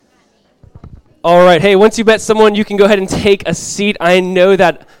All right. Hey, once you met someone, you can go ahead and take a seat. I know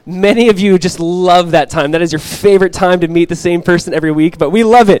that many of you just love that time. That is your favorite time to meet the same person every week, but we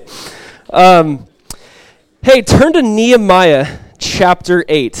love it. Hey, turn to Nehemiah chapter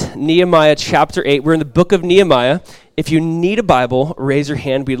 8. Nehemiah chapter 8. We're in the book of Nehemiah. If you need a Bible, raise your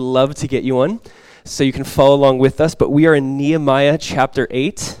hand. We'd love to get you one so you can follow along with us. But we are in Nehemiah chapter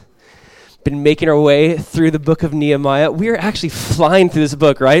 8. Been making our way through the book of Nehemiah. We are actually flying through this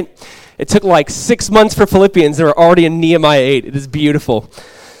book, right? It took like 6 months for Philippians, and we're already in Nehemiah 8. It is beautiful.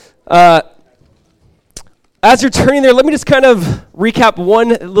 As you're turning there, let me just kind of recap one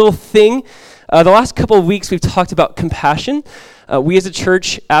little thing. The last couple of weeks, we've talked about compassion. We as a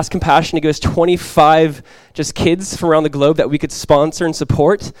church asked Compassion to give us 25 just kids from around the globe that we could sponsor and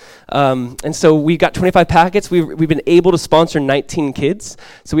support. And so we got 25 packets. We've been able to sponsor 19 kids.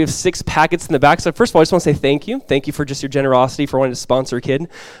 So we have 6 packets in the back. So first of all, I just want to say thank you. Thank you for just your generosity for wanting to sponsor a kid.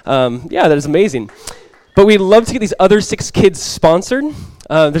 Yeah, that is amazing. But we'd love to get these other 6 kids sponsored.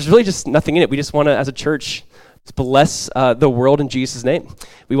 There's really just nothing in it. We just want to, as a church, bless the world in Jesus' name.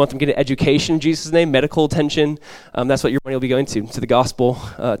 We want them to get an education in Jesus' name, medical attention. That's what your money will be going to the gospel,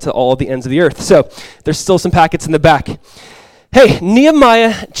 to all the ends of the earth. So there's still some packets in the back. Hey,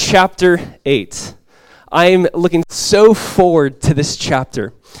 Nehemiah chapter 8. I'm looking so forward to this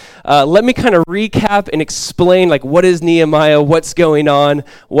chapter. Let me kind of recap and explain, like, what is Nehemiah, what's going on,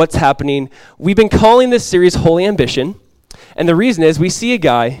 what's happening. We've been calling this series Holy Ambition. And the reason is we see a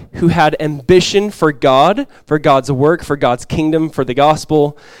guy who had ambition for God, for God's work, for God's kingdom, for the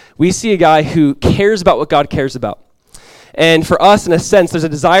gospel. We see a guy who cares about what God cares about. And for us, in a sense, there's a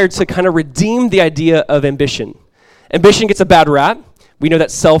desire to kind of redeem the idea of ambition. Ambition gets a bad rap. We know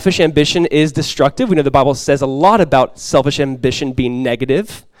that selfish ambition is destructive. We know the Bible says a lot about selfish ambition being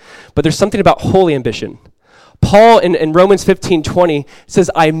negative. But there's something about holy ambition. Paul in Romans 15:20 says,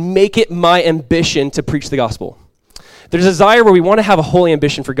 I make it my ambition to preach the gospel. There's a desire where we want to have a holy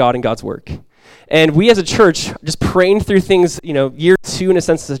ambition for God and God's work. And we as a church, just praying through things, year 2 in a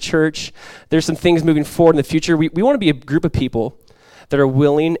sense as a church, there's some things moving forward in the future. We want to be a group of people that are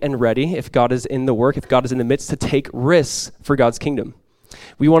willing and ready, if God is in the work, if God is in the midst, to take risks for God's kingdom.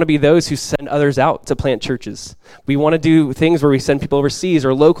 We want to be those who send others out to plant churches. We want to do things where we send people overseas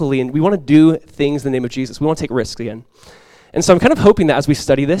or locally, and we want to do things in the name of Jesus. We want to take risks again. And so I'm kind of hoping that as we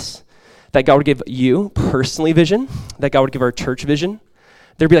study this, that God would give you personally vision, that God would give our church vision.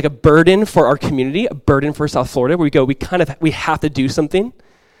 There'd be like a burden for our community, a burden for South Florida, where we have to do something.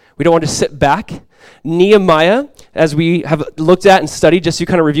 We don't want to sit back. Nehemiah, as we have looked at and studied, just to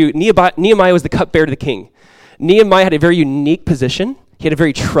kind of review, Nehemiah was the cupbearer to the king. Nehemiah had a very unique position. He had a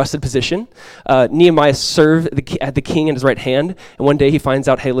very trusted position. Nehemiah served the king in his right hand, and one day he finds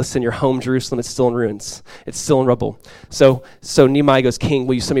out, hey, listen, your home, Jerusalem, it's still in ruins. It's still in rubble. So Nehemiah goes, King,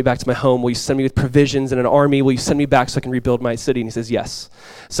 will you send me back to my home? Will you send me with provisions and an army? Will you send me back so I can rebuild my city? And he says, yes.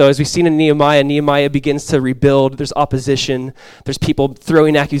 So as we've seen in Nehemiah begins to rebuild. There's opposition. There's people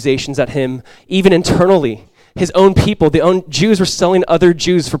throwing accusations at him, even internally. His own people, the own Jews were selling other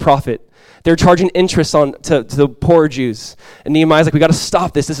Jews for profit. They're charging interest to the poor Jews. And Nehemiah's like, we got to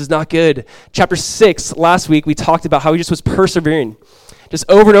stop this. This is not good. Chapter 6, last week, we talked about how he just was persevering. Just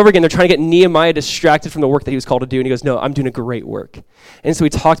over and over again, they're trying to get Nehemiah distracted from the work that he was called to do. And he goes, no, I'm doing a great work. And so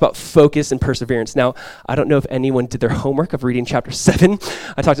we talked about focus and perseverance. Now, I don't know if anyone did their homework of reading chapter 7.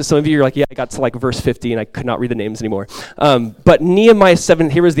 I talked to some of you, you're like, yeah, I got to like verse 50 and I could not read the names anymore. But Nehemiah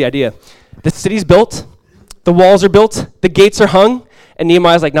 7, here was the idea. The city's built. The walls are built. The gates are hung. And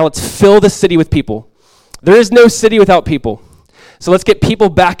Nehemiah's like, now let's fill the city with people. There is no city without people. So let's get people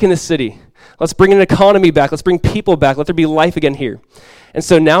back in the city. Let's bring an economy back. Let's bring people back. Let there be life again here. And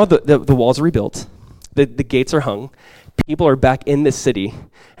so now the walls are rebuilt. The gates are hung. People are back in the city.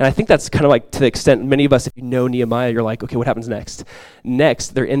 And I think that's kind of like to the extent many of us, if you know Nehemiah, you're like, okay, what happens next? Next,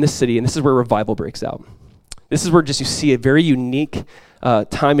 they're in the city, and this is where revival breaks out. This is where just you see a very unique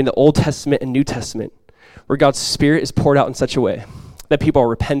time in the Old Testament and New Testament where God's Spirit is poured out in such a way that people are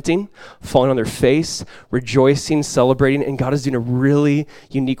repenting, falling on their face, rejoicing, celebrating, and God is doing a really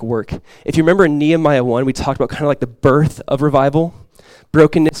unique work. If you remember in Nehemiah 1, we talked about kind of like the birth of revival,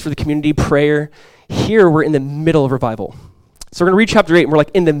 brokenness for the community, prayer. Here, we're in the middle of revival. So we're going to read chapter 8, and we're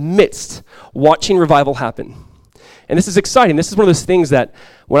like in the midst, watching revival happen. And this is exciting. This is one of those things that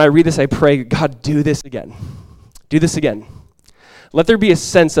when I read this, I pray, God, do this again. Do this again. Let there be a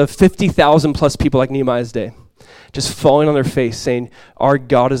sense of 50,000 plus people like Nehemiah's day, just falling on their face, saying, our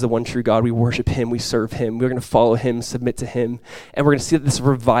God is the one true God. We worship him. We serve him. We're going to follow him, submit to him. And we're going to see that this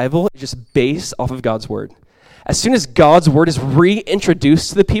revival is just based off of God's word. As soon as God's word is reintroduced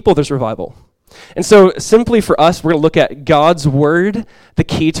to the people, there's revival. And so simply for us, we're going to look at God's word, the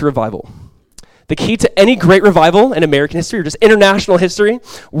key to revival. The key to any great revival in American history, or just international history,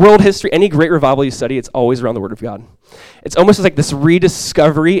 world history, any great revival you study, it's always around the Word of God. It's almost like this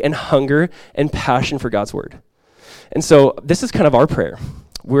rediscovery and hunger and passion for God's Word. And so this is kind of our prayer.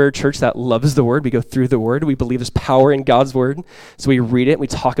 We're a church that loves the Word. We go through the Word. We believe there's power in God's Word. So we read it, we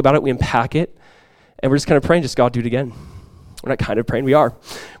talk about it, we unpack it, and we're just kind of praying, just God, do it again. We're not kind of praying, we are.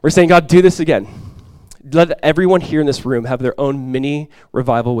 We're saying, God, do this again. Let everyone here in this room have their own mini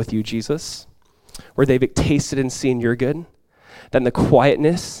revival with you, Jesus, where they've tasted and seen you're good. Then the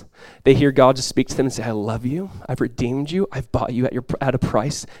quietness, they hear God just speak to them and say, I love you. I've redeemed you. I've bought you at a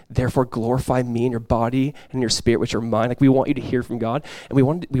price. Therefore, glorify me in your body and in your spirit, which are mine. Like, we want you to hear from God. And we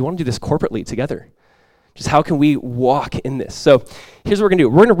want to do this corporately together. Just how can we walk in this? So here's what we're going to do.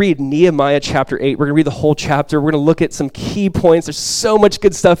 We're going to read Nehemiah chapter 8. We're going to read the whole chapter. We're going to look at some key points. There's so much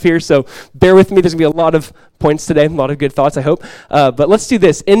good stuff here, so bear with me. There's going to be a lot of points today, a lot of good thoughts, I hope. But let's do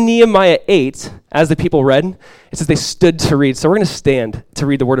this. In Nehemiah 8, as the people read, it says they stood to read. So we're going to stand to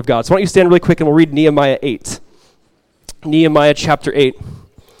read the word of God. So why don't you stand really quick and we'll read Nehemiah 8. Nehemiah chapter 8.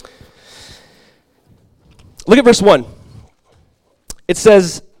 Look at verse 1. It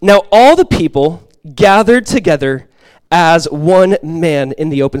says, now all the people gathered together as one man in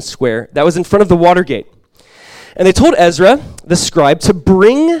the open square that was in front of the water gate. And they told Ezra, the scribe, to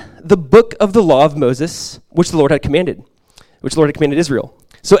bring the book of the law of Moses, which the Lord had commanded Israel.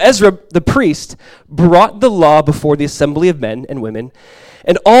 So Ezra, the priest, brought the law before the assembly of men and women,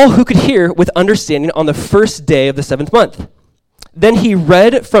 and all who could hear with understanding on the first day of the 7th month. Then he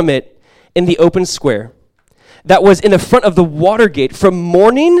read from it in the open square that was in the front of the water gate from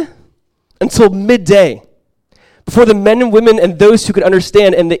morning until midday, before the men and women and those who could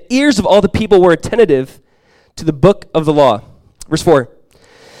understand, and the ears of all the people were attentive to the book of the law. Verse 4.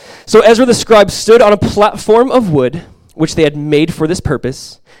 So Ezra the scribe stood on a platform of wood, which they had made for this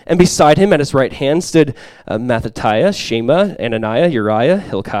purpose, and beside him at his right hand stood Mattathiah, Shema, Ananiah, Uriah,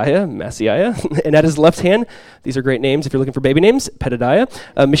 Hilkiah, Maaseiah, and at his left hand, these are great names if you're looking for baby names, Pedadiah,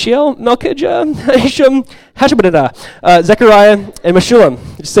 Mishael, Malchijah, Hashum, Hashabidah, Zechariah, and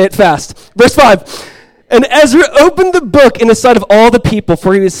Meshullam. Just say it fast. Verse 5. And Ezra opened the book in the sight of all the people,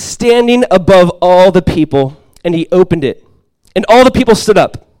 for he was standing above all the people, and he opened it. And all the people stood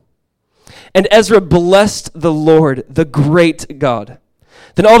up. And Ezra blessed the Lord, the great God.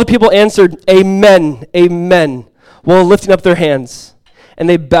 Then all the people answered, Amen, Amen, while lifting up their hands. And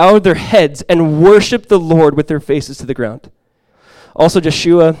they bowed their heads and worshiped the Lord with their faces to the ground. Also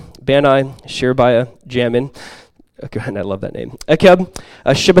Jeshua, Bani, Sherebiah, Jamin, and I love that name, Akeb,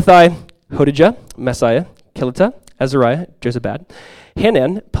 Shabbathai, Hodijah, Messiah, Kilita, Azariah, Josabad,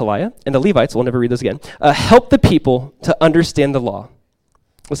 Hanan, Peliah, and the Levites, we'll never read those again, helped the people to understand the law.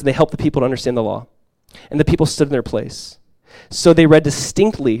 Listen, they helped the people to understand the law. And the people stood in their place. So they read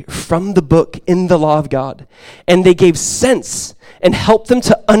distinctly from the book in the law of God. And they gave sense and helped them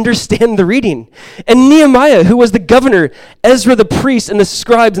to understand the reading. And Nehemiah, who was the governor, Ezra the priest, and the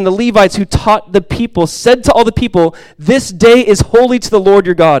scribes and the Levites who taught the people, said to all the people, this day is holy to the Lord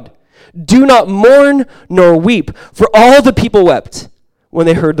your God. Do not mourn nor weep, for all the people wept when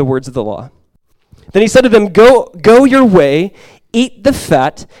they heard the words of the law. Then he said to them, Go your way, eat the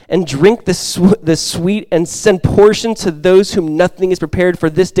fat, and drink the sweet, and send portion to those whom nothing is prepared, for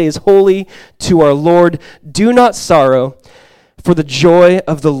this day is holy to our Lord. Do not sorrow, for the joy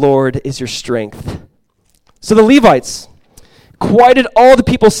of the Lord is your strength. So the Levites quieted all the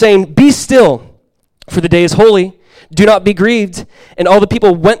people, saying, Be still, for the day is holy. Do not be grieved. And all the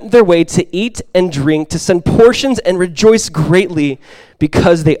people went their way to eat and drink, to send portions and rejoice greatly,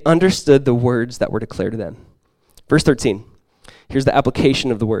 because they understood the words that were declared to them. Verse 13. Here's the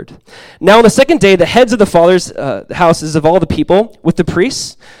application of the word. Now on the second day, the heads of the fathers' houses of all the people, with the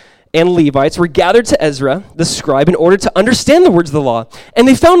priests and Levites, were gathered to Ezra, the scribe, in order to understand the words of the law. And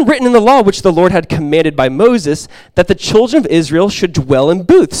they found written in the law, which the Lord had commanded by Moses, that the children of Israel should dwell in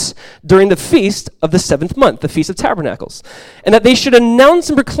booths during the feast of the 7th month, the Feast of Tabernacles, and that they should announce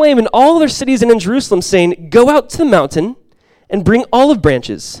and proclaim in all their cities and in Jerusalem, saying, Go out to the mountain and bring olive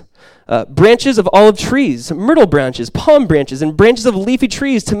branches, branches of olive trees, myrtle branches, palm branches, and branches of leafy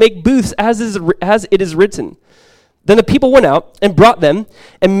trees to make booths as it is written. Then the people went out and brought them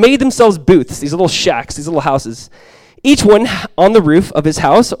and made themselves booths, these little shacks, these little houses, each one on the roof of his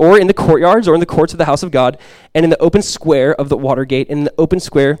house, or in the courtyards, or in the courts of the house of God, and in the open square of the water gate, and in the open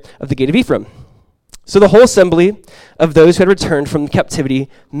square of the gate of Ephraim. So the whole assembly of those who had returned from captivity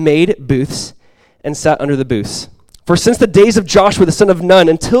made booths and sat under the booths. For since the days of Joshua the son of Nun,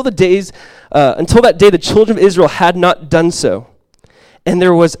 until that day, the children of Israel had not done so. And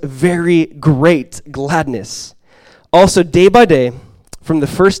there was very great gladness. Also, day by day, from the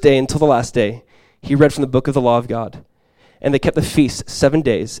first day until the last day, he read from the book of the law of God. And they kept the feast 7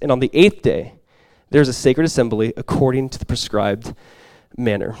 days. And on the 8th day, there's a sacred assembly according to the prescribed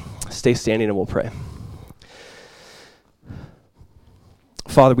manner. Stay standing and we'll pray.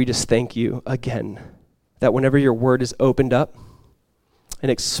 Father, we just thank you again that whenever your word is opened up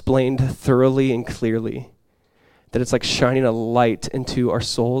and explained thoroughly and clearly, that it's like shining a light into our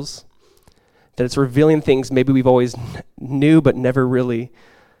souls, that it's revealing things maybe we've always knew but never really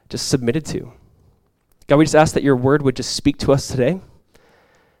just submitted to. God, we just ask that your word would just speak to us today,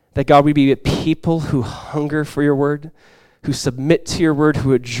 that God, we be a people who hunger for your word, who submit to your word,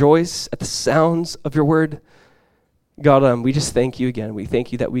 who rejoice at the sounds of your word. God, we just thank you again. We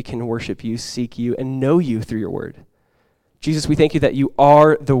thank you that we can worship you, seek you, and know you through your word. Jesus, we thank you that you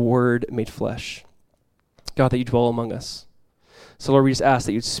are the word made flesh. God, that you dwell among us. So Lord, we just ask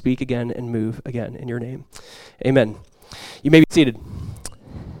that you'd speak again and move again in your name. Amen. You may be seated.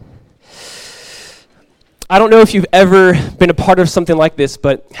 I don't know if you've ever been a part of something like this,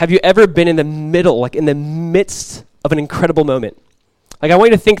 but have you ever been in the middle, like in the midst of an incredible moment? Like I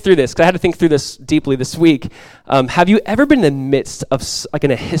want you to think through this, because I had to think through this deeply this week. Have you ever been in the midst of like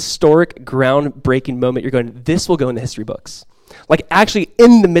in a historic, groundbreaking moment? You're going, this will go in the history books. Like actually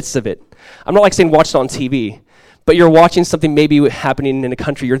in the midst of it. I'm not like saying watch it on TV, but you're watching something maybe happening in a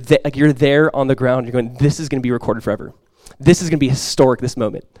country. You're there on the ground. You're going, this is going to be recorded forever. This is going to be historic, this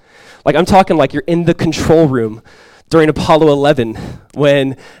moment. Like I'm talking like you're in the control room during Apollo 11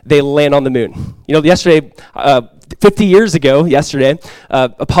 when they land on the moon. You know, yesterday, 50 years ago,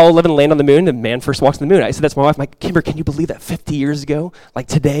 Apollo 11 landed on the moon, and man first walks on the moon. I said that's my wife. I'm like, Kimber, can you believe that 50 years ago, like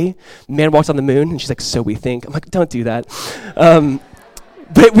today, man walks on the moon? And she's like, so we think. I'm like, don't do that.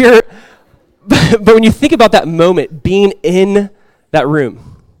 But when you think about that moment, being in that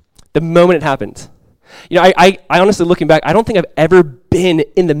room, the moment it happened, you know, I honestly, looking back, I don't think I've ever been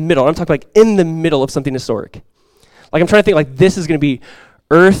in the middle. I'm talking like in the middle of something historic. Like I'm trying to think like this is going to be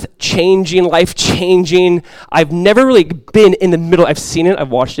earth-changing, life-changing. I've never really been in the middle. I've seen it. I've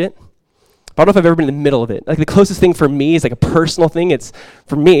watched it. But I don't know if I've ever been in the middle of it. Like the closest thing for me is like a personal thing. It's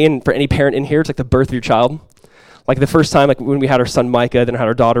for me and for any parent in here, it's like the birth of your child. Like the first time, like when we had our son Micah, then had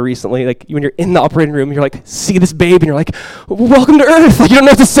our daughter recently, like when you're in the operating room, you're like, see this babe, and you're like, welcome to earth. Like you don't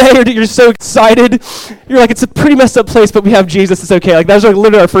know what to say, or you're so excited. You're like, it's a pretty messed up place, but we have Jesus, it's okay. Like that was like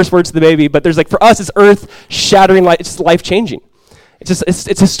literally our first words to the baby. But there's like, for us, it's earth-shattering, it's just life-changing.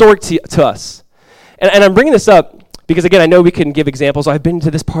 It's historic to us. And I'm bringing this up because, again, I know we can give examples. I've been to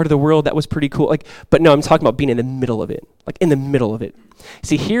this part of the world, that was pretty cool. Like, but no, I'm talking about being in the middle of it. Like in the middle of it.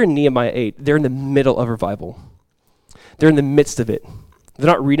 See, here in Nehemiah 8, they're in the middle of revival. They're in the midst of it. They're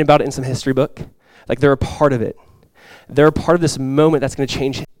not reading about it in some history book. Like they're a part of it. They're a part of this moment that's going to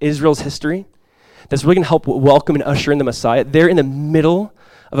change Israel's history, that's really going to help welcome and usher in the Messiah. They're in the middle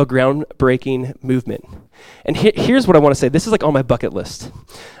of a groundbreaking movement. And here's what I want to say. This is like on my bucket list.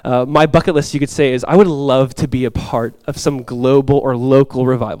 My bucket list, you could say, is I would love to be a part of some global or local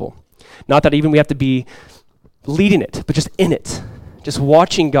revival. Not that even we have to be leading it, but just in it. Just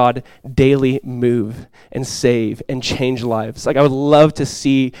watching God daily move and save and change lives. Like I would love to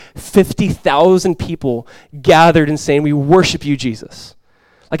see 50,000 people gathered and saying, we worship you, Jesus.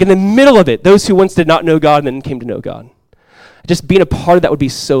 Like in the middle of it, those who once did not know God and then came to know God. Just being a part of that would be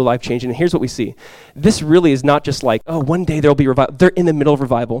so life-changing. And here's what we see. This really is not just like, oh, one day there'll be revival. They're in the middle of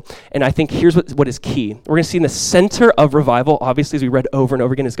revival. And I think here's what is key. We're going to see in the center of revival, obviously, as we read over and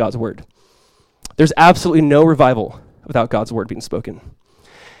over again, is God's word. There's absolutely no revival without God's word being spoken.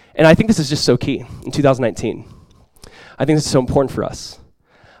 And I think this is just so key in 2019. I think this is so important for us.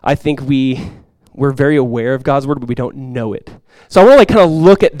 I think we're very aware of God's word, but we don't know it. So I want to like kind of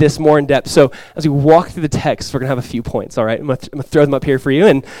look at this more in depth. So as we walk through the text, we're going to have a few points, all right? I'm going to throw them up here for you,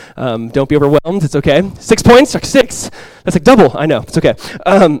 and don't be overwhelmed. It's okay. 6 points? Like 6. That's like double. I know. It's okay.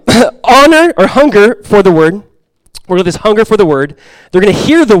 Honor or hunger for the word. We're going to have this hunger for the word. They're going to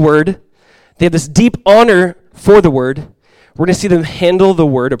hear the word. They have this deep honor for the word. We're going to see them handle the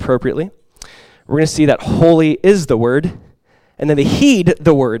word appropriately. We're going to see that holy is the word. And then they heed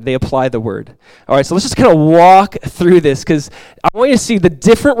the word. They apply the word. All right, so let's just kind of walk through this because I want you to see the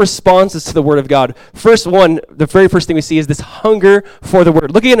different responses to the word of God. The very first thing we see is this hunger for the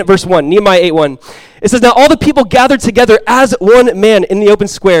word. Look again at verse 1, Nehemiah 8:1. It says, now all the people gathered together as one man in the open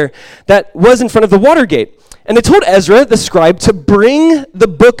square that was in front of the water gate. And they told Ezra, the scribe, to bring the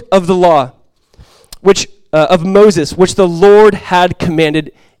book of the law, of Moses, which the Lord had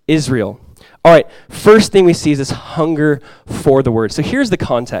commanded Israel. All right, first thing we see is this hunger for the word. So here's the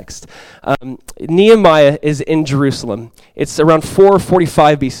context. Nehemiah is in Jerusalem. It's around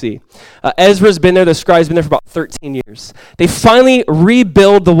 445 BC. Ezra's been there, the scribe's been there for about 13 years. They finally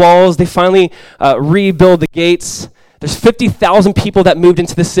rebuild the walls. They finally rebuild the gates. There's 50,000 people that moved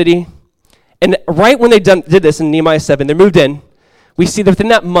into the city. And right when they did this in Nehemiah 7, they moved in. We see that within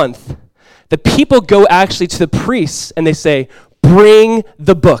that month, the people go actually to the priests and they say, bring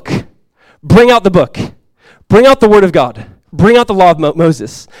the book. Bring out the book. Bring out the word of God. Bring out the law of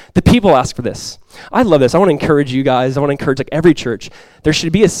Moses. The people ask for this. I love this. I want to encourage you guys. I want to encourage every church. There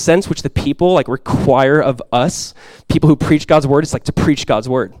should be a sense which the people require of us, people who preach God's word. It's to preach God's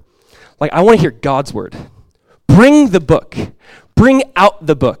word. I want to hear God's word. Bring the book. Bring out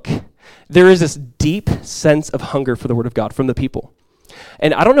the book. There is this deep sense of hunger for the word of God from the people.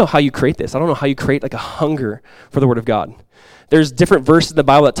 And I don't know how you create this. I don't know how you create a hunger for the word of God. There's different verses in the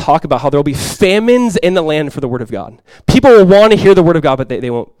Bible that talk about how there will be famines in the land for the word of God. People will want to hear the word of God, but they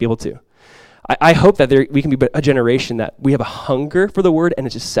won't be able to. I hope that we can be a generation that we have a hunger for the word and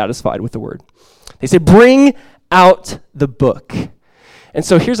is just satisfied with the word. They say, bring out the book. And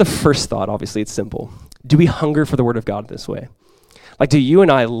so here's a first thought. Obviously, it's simple. Do we hunger for the word of God this way? Do you and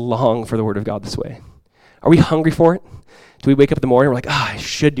I long for the word of God this way? Are we hungry for it? Do we wake up in the morning and we're I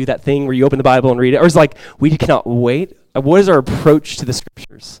should do that thing where you open the Bible and read it? Or is we cannot wait? What is our approach to the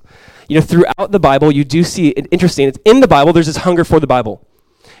scriptures? Throughout the Bible, you do see it interesting. It's in the Bible, there's this hunger for the Bible.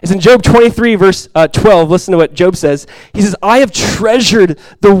 It's in Job 23, verse 12. Listen to what Job says. He says, I have treasured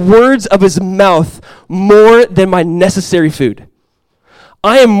the words of his mouth more than my necessary food.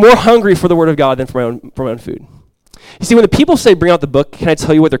 I am more hungry for the word of God than for my own food. You see, when the people say bring out the book, can I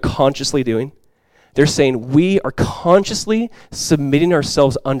tell you what they're consciously doing? They're saying we are consciously submitting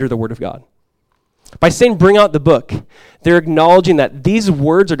ourselves under the word of God. By saying bring out the book, they're acknowledging that these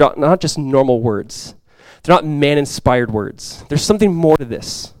words are not just normal words. They're not man-inspired words. There's something more to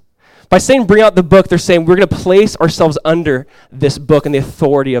this. By saying bring out the book, they're saying we're going to place ourselves under this book and the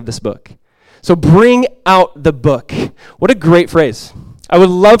authority of this book. So bring out the book. What a great phrase. I would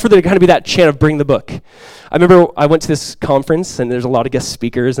love for there to kind of be that chant of bring the book. I remember I went to this conference and there's a lot of guest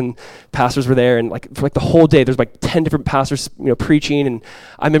speakers and pastors were there, and for the whole day there's 10 different pastors preaching, and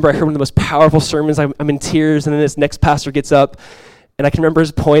I remember I heard one of the most powerful sermons. I'm in tears, and then this next pastor gets up and I can remember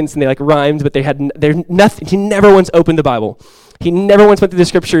his points and they rhymed, but they're nothing. He never once opened the Bible. He never once went through the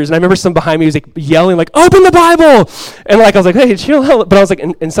scriptures. And I remember someone behind me was yelling open the Bible. And I was hey, chill. But I was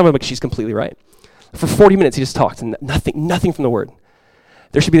and someone she's completely right. For 40 minutes he just talked and nothing from the word.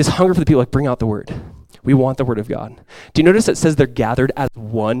 There should be this hunger for the people bring out the word. We want the word of God. Do you notice it says they're gathered as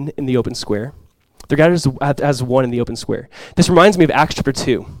one in the open square? They're gathered as one in the open square. This reminds me of Acts chapter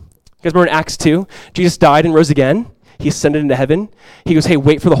 2. You guys remember in Acts 2? Jesus died and rose again. He ascended into heaven. He goes, hey,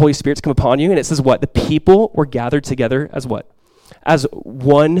 wait for the Holy Spirit to come upon you. And it says what? The people were gathered together as what? As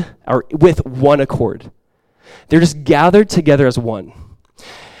one, or with one accord. They're just gathered together as one.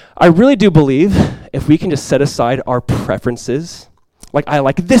 I really do believe if we can just set aside our preferences, I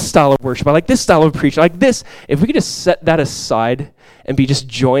like this style of worship, I like this style of preaching, I like this. If we could just set that aside and be just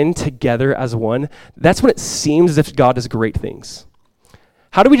joined together as one, that's when it seems as if God does great things.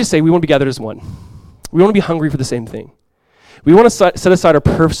 How do we just say we want to be gathered as one? We want to be hungry for the same thing. We want to set aside our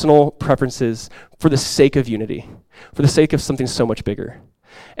personal preferences for the sake of unity, for the sake of something so much bigger.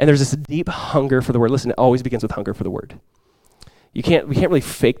 And there's this deep hunger for the word. Listen, it always begins with hunger for the word. We can't really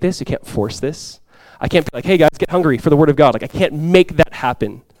fake this. You can't force this. I can't be hey guys, get hungry for the word of God. I can't make that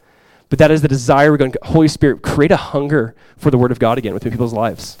happen. But that is the desire we're going to, Holy Spirit, create a hunger for the word of God again within people's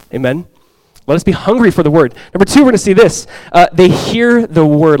lives. Amen? Let us be hungry for the word. Number 2, we're going to see this. They hear the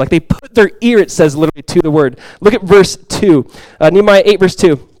word. They put their ear, it says literally, to the word. Look at verse 2. Nehemiah 8, verse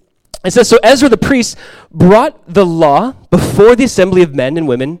 2. It says, so Ezra the priest brought the law before the assembly of men and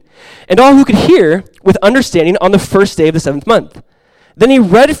women, and all who could hear with understanding on the first day of the 7th month. Then he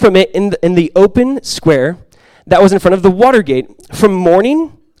read from it in the open square that was in front of the water gate from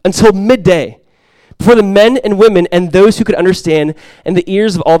morning until midday, before the men and women and those who could understand, and the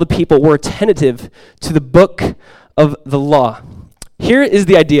ears of all the people were attentive to the book of the law. Here is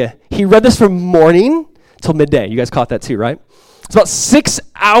the idea. He read this from morning till midday. You guys caught that too, right? It's about 6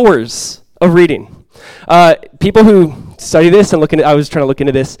 hours of reading. People who study this and I was trying to look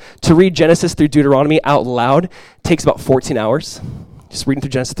into this, to read Genesis through Deuteronomy out loud takes about 14 hours. Just reading through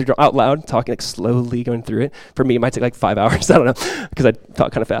Genesis out loud, talking slowly going through it. For me, it might take 5 hours. I don't know, because I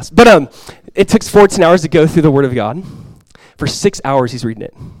talk kind of fast. But it took 14 hours to go through the Word of God. For 6 hours, he's reading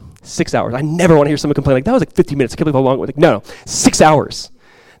it. 6 hours. I never want to hear someone complain that was 50 minutes. I can't believe how long it was. No, 6 hours.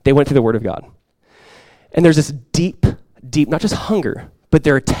 They went through the Word of God. And there's this deep, not just hunger, but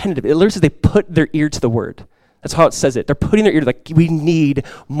they're attentive. It literally says they put their ear to the word. That's how it says it. They're putting their ear, like, we need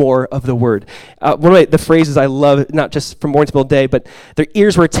more of the word. One of the phrases I love, not just from morning to middle day, but their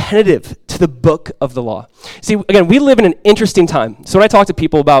ears were attentive to the book of the law. See, again, we live in an interesting time. So when I talk to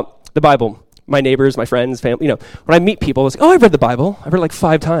people about the Bible, my neighbors, my friends, family, when I meet people, it's like, oh, I've read the Bible. I've read it like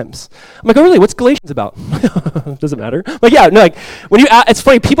 5 times. I'm like, oh, really? What's Galatians about? Doesn't matter. Like, yeah, no, like, it's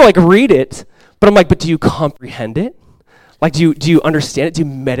funny, people like read it, but I'm like, but do you comprehend it? Like, do you understand it? Do you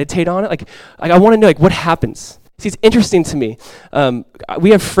meditate on it? Like I want to know, like, what happens? See, it's interesting to me.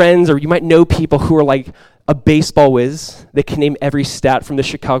 We have friends, or you might know people who are like a baseball whiz. They can name every stat from the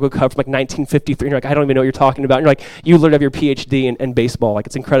Chicago Cubs from like 1953. And you're like, I don't even know what you're talking about. And you're like, you literally have your PhD in baseball. Like,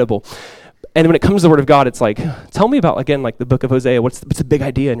 it's incredible. And when it comes to the Word of God, it's like, tell me about, again, like the book of Hosea. What's the big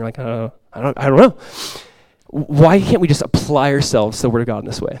idea? And you're like, I don't know. Why can't we just apply ourselves to the Word of God in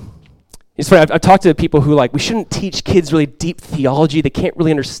this way? It's funny, I've talked to people who like, we shouldn't teach kids really deep theology. They can't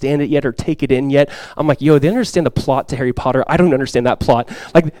really understand it yet or take it in yet. I'm like, they understand the plot to Harry Potter. I don't understand that plot.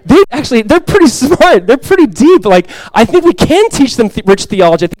 Like, they're pretty smart. They're pretty deep. Like, I think we can teach them rich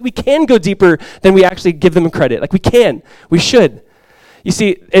theology. I think we can go deeper than we actually give them credit. Like, we can. We should. You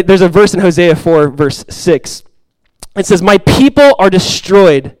see, there's a verse in Hosea 4, verse 6. It says, my people are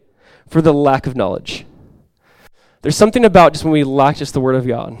destroyed for the lack of knowledge. There's something about just when we lack just the Word of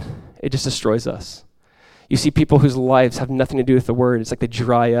God, it just destroys us. You see people whose lives have nothing to do with the Word. It's like they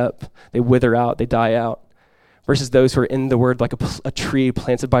dry up, they wither out, they die out. Versus those who are in the Word like a tree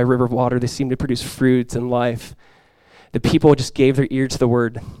planted by a river of water, they seem to produce fruits and life. The people just gave their ear to the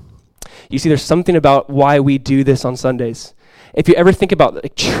Word. You see, there's something about why we do this on Sundays. If you ever think about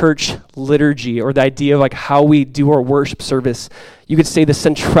like church liturgy or the idea of like how we do our worship service, you could say the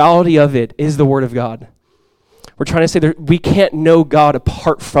centrality of it is the Word of God. We're trying to say that we can't know God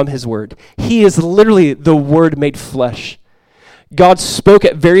apart from His Word. He is literally the Word made flesh. God spoke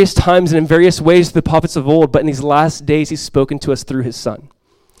at various times and in various ways to the prophets of old, but in these last days He's spoken to us through His Son.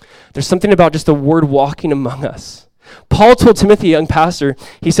 There's something about just the Word walking among us. Paul told Timothy, a young pastor,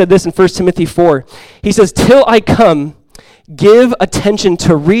 he said this in 1 Timothy 4. He says, till I come, give attention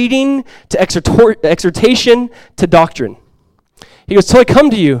to reading, to exhortation, to doctrine. He goes, till I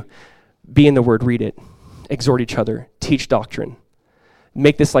come to you, be in the Word, read it. Exhort each other, teach doctrine.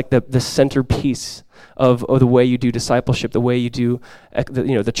 Make this like the centerpiece of the way you do discipleship, the way you do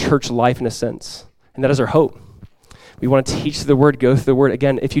the church life in a sense. And that is our hope. We want to teach the Word, go through the Word.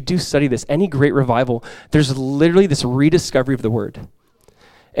 Again, if you do study this, any great revival, there's literally this rediscovery of the Word.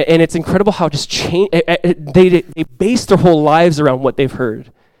 And it's incredible how just they base their whole lives around what they've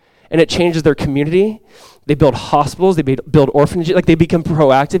heard. And it changes their community. They build hospitals, they build orphanages, like they become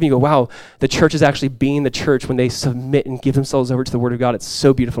proactive. And you go, wow, the church is actually being the church when they submit and give themselves over to the Word of God. It's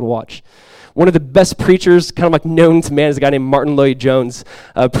so beautiful to watch. One of the best preachers, kind of like known to man, is a guy named Martin Lloyd-Jones,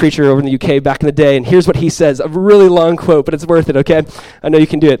 a preacher over in the UK back in the day. And here's what he says, a really long quote, but it's worth it, okay? I know you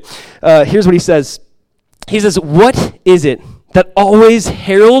can do it. Here's what he says. He says, what is it that always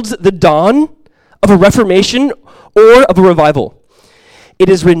heralds the dawn of a reformation or of a revival? It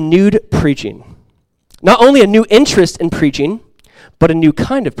is renewed preaching. Not only a new interest in preaching, but a new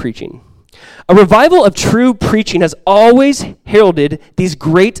kind of preaching. A revival of true preaching has always heralded these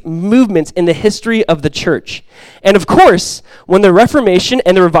great movements in the history of the church. And of course, when the Reformation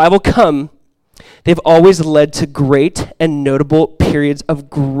and the revival come, they've always led to great and notable periods of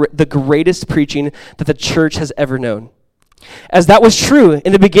the greatest preaching that the church has ever known. As that was true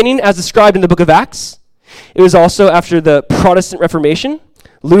in the beginning as described in the book of Acts, it was also after the Protestant Reformation.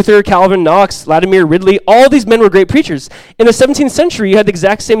 Luther, Calvin, Knox, Latimer, Ridley, all these men were great preachers. In the 17th century, you had the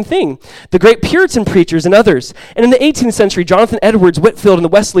exact same thing. The great Puritan preachers and others. And in the 18th century, Jonathan Edwards, Whitefield, and the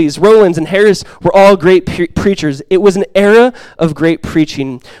Wesleys, Rowlands, and Harris were all great preachers. It was an era of great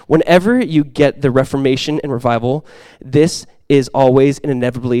preaching. Whenever you get the Reformation and revival, this is always and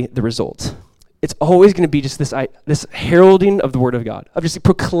inevitably the result. It's always going to be just this heralding of the Word of God, of just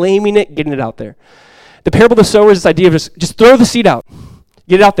proclaiming it, getting it out there. The parable of the sower is this idea of just throw the seed out.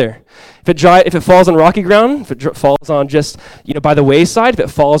 Get it out there. If it falls on rocky ground, if it falls on just, by the wayside, if it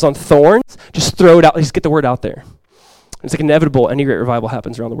falls on thorns, just throw it out. Just get the Word out there. It's like inevitable any great revival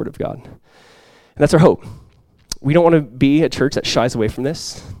happens around the Word of God. And that's our hope. We don't want to be a church that shies away from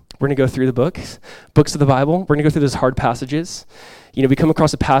this. We're going to go through the books of the Bible. We're going to go through those hard passages. We come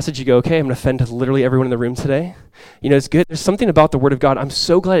across a passage, you go, okay, I'm going to offend literally everyone in the room today. It's good. There's something about the Word of God. I'm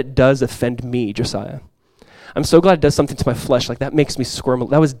so glad it does offend me, Josiah. I'm so glad it does something to my flesh. Like, that makes me squirm.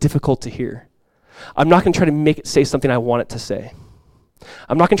 That was difficult to hear. I'm not going to try to make it say something I want it to say.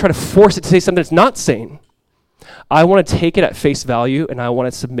 I'm not going to try to force it to say something it's not saying. I want to take it at face value, and I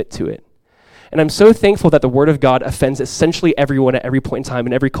want to submit to it. And I'm so thankful that the word of God offends essentially everyone at every point in time,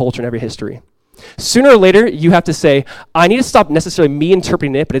 in every culture, in every history. Sooner or later, you have to say, I need to stop necessarily me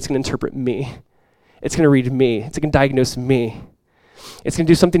interpreting it, but it's going to interpret me. It's going to read me. It's going to diagnose me. It's going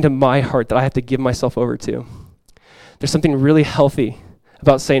to do something to my heart that I have to give myself over to. There's something really healthy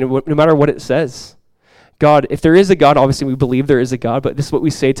about saying, no matter what it says, God, if there is a God, obviously we believe there is a God, but this is what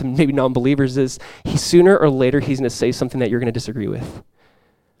we say to maybe non-believers is, sooner or later, he's going to say something that you're going to disagree with.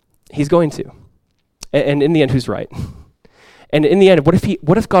 He's going to. And in the end, who's right? And in the end,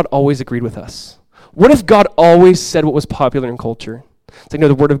 what if God always agreed with us? What if God always said what was popular in culture? It's like, no,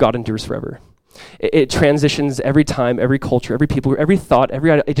 the word of God endures forever. It transitions every time, every culture, every people, every thought,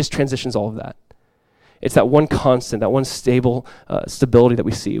 it just transitions all of that. It's that one constant, that one stability that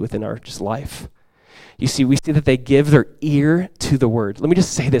we see within our just life. You see, we see that they give their ear to the word. Let me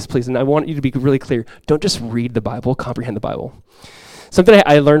just say this, please, and I want you to be really clear. Don't just read the Bible, comprehend the Bible. Something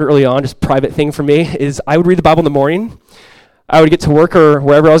I learned early on, just private thing for me, is I would read the Bible in the morning. I would get to work or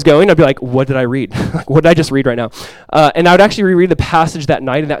wherever I was going. I'd be like, what did I read? What did I just read right now? And I would actually reread the passage that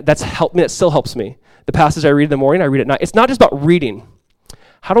night, and that's helped me. That still helps me. The passage I read in the morning, I read at night. It's not just about reading.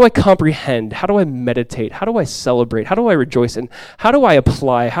 How do I comprehend? How do I meditate? How do I celebrate? How do I rejoice in? How do I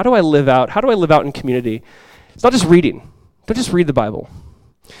apply? How do I live out? How do I live out in community? It's not just reading. Don't just read the Bible.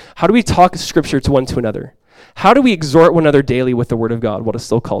 How do we talk Scripture to one to another? How do we exhort one another daily with the Word of God, what is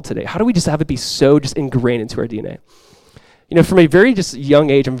still called today? How do we just have it be so just ingrained into our DNA? You know, from a very just young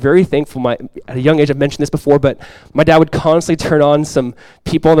age, I'm very thankful. At a young age, I've mentioned this before, but my dad would constantly turn on some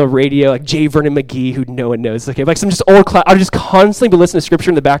people on the radio, like J. Vernon McGee, who no one knows. Like some just old class. I would just constantly be listening to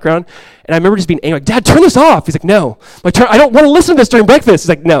Scripture in the background, and I remember just being angry, like, Dad, turn this off. He's like, no. I don't want to listen to this during breakfast. He's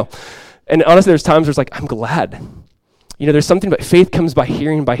like, no. And honestly, there's times where it's like, I'm glad. You know, there's something about faith comes by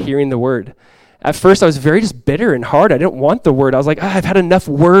hearing the Word. At first, I was very just bitter and hard. I didn't want the word. I was like, I've had enough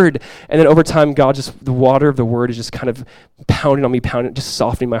word. And then over time, the water of the word is just kind of pounding on me, just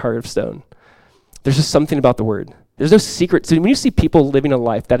softening my heart of stone. There's just something about the word. There's no secret. So when you see people living a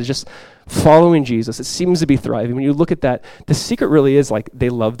life that is just following Jesus, it seems to be thriving. When you look at that, the secret really is like they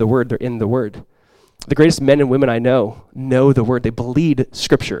love the word. They're in the word. The greatest men and women I know the word. They bleed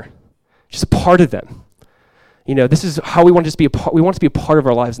Scripture. It's just a part of them. You know, this is how we want to just be a part. We want to be a part of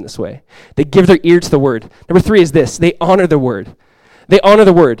our lives in this way. They give their ear to the word. Number 3 is this. They honor the word. They honor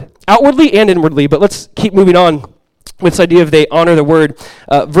the word, outwardly and inwardly. But let's keep moving on with this idea of they honor the word.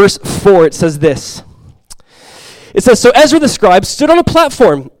 Verse 4, it says this. It says, so Ezra the scribe stood on a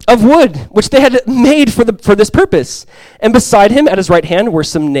platform of wood, which they had made for this purpose. And beside him at his right hand were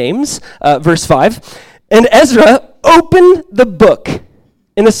some names. Verse 5. And Ezra opened the book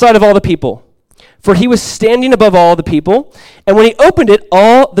in the sight of all the people. For he was standing above all the people, and when he opened it,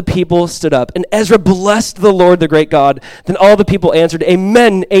 all the people stood up. And Ezra blessed the Lord, the great God. Then all the people answered,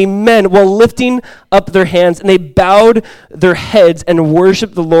 Amen, Amen, while lifting up their hands. And they bowed their heads and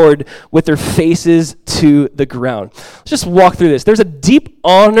worshiped the Lord with their faces to the ground. Let's just walk through this. There's a deep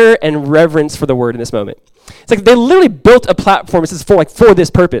honor and reverence for the word in this moment. It's like they literally built a platform. It says for this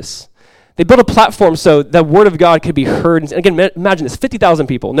purpose. They built a platform so the word of God could be heard. And again, imagine this, 50,000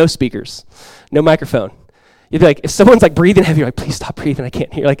 people, no speakers, no microphone. You'd be like, if someone's like breathing heavy, you're like, please stop breathing, I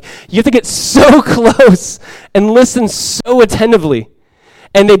can't hear. Like, you have to get so close and listen so attentively.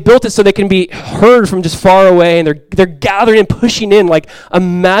 And they built it so they can be heard from just far away, and they're gathering and pushing in. Like,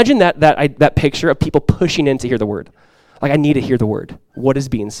 imagine that picture of people pushing in to hear the word. Like, I need to hear the word. What is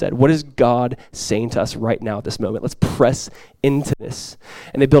being said? What is God saying to us right now at this moment? Let's press into this.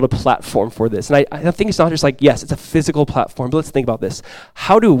 And they build a platform for this. And I think it's not just like, yes, it's a physical platform, but let's think about this.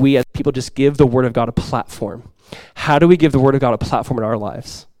 How do we as people just give the word of God a platform? How do we give the word of God a platform in our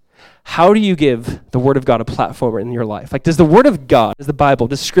lives? How do you give the word of God a platform in your life? Like, does the word of God, does the Bible,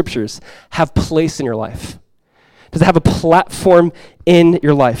 does scriptures have place in your life? Does it have a platform in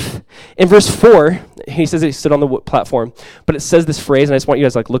your life? In verse 4, he says that he stood on the platform, but it says this phrase, and I just want you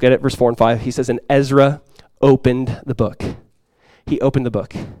guys to look at it, verse 4 and 5. He says, and Ezra opened the book. He opened the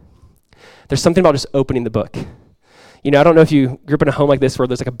book. There's something about just opening the book. You know, I don't know if you grew up in a home like this where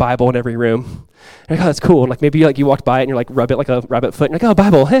there's like a Bible in every room. You're like, oh, that's cool. And like maybe you walked by it and you're like, rub it like a rabbit foot. And you're like,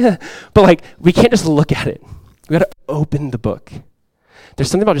 oh, Bible. But like, we can't just look at it. We got to open the book. There's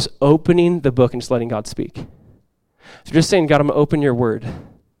something about just opening the book and just letting God speak. So just saying, God, I'm going to open your word.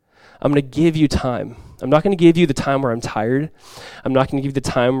 I'm going to give you time. I'm not going to give you the time where I'm tired. I'm not going to give you the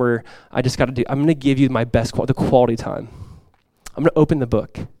time where I just got to I'm going to give you my best, the quality time. I'm going to open the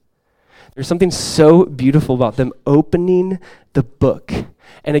book. There's something so beautiful about them opening the book.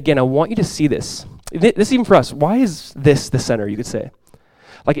 And again, I want you to see this. This is even for us. Why is this the center, you could say?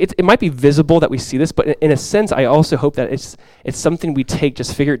 Like it might be visible that we see this, but in a sense, I also hope that it's something we take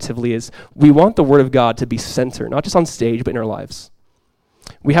just figuratively is we want the Word of God to be center, not just on stage, but in our lives.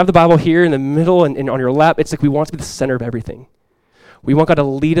 We have the Bible here in the middle and on your lap. It's like we want it to be the center of everything. We want God to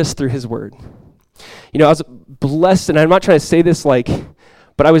lead us through his word. You know, I was blessed, and I'm not trying to say this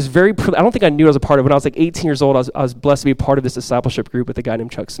but I was very, I don't think I knew I was a part of it. When I was 18 years old, I was blessed to be a part of this discipleship group with a guy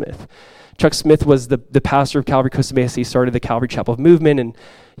named Chuck Smith. Chuck Smith was the pastor of Calvary Costa Mesa. He started the Calvary Chapel movement and,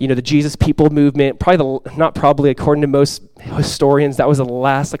 the Jesus People movement. According to most historians, that was the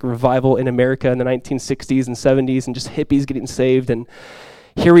last revival in America in the 1960s and 70s, and just hippies getting saved. And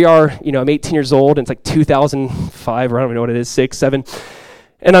here we are, I'm 18 years old, and it's 2005, or I don't even know what it is, 6, 7.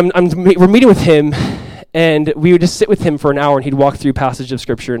 And we're meeting with him, and we would just sit with him for an hour, and he'd walk through passages of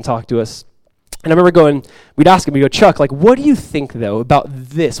scripture and talk to us. And I remember we'd ask him, Chuck, what do you think, though, about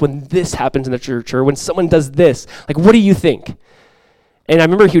this, when this happens in the church, or when someone does this? What do you think? And I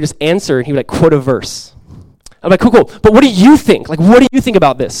remember he would just answer, and he would quote a verse. I'm like, cool, but what do you think? What do you think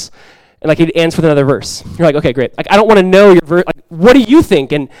about this? And he'd answer with another verse. You're like, okay, great. I don't want to know your verse. What do you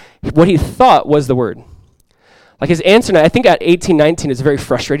think? And what he thought was the word. His answer, I think at 18, 19 is very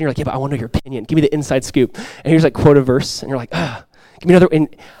frustrating. You're like, yeah, but I want to know your opinion. Give me the inside scoop. And here's quote a verse, and you're like, give me another.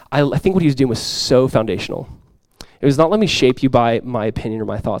 And I think what he was doing was so foundational. It was not, let me shape you by my opinion or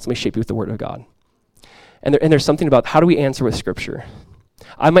my thoughts. Let me shape you with the word of God. And there's something about how do we answer with scripture?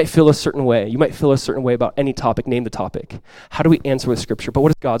 I might feel a certain way. You might feel a certain way about any topic. Name the topic. How do we answer with scripture? But what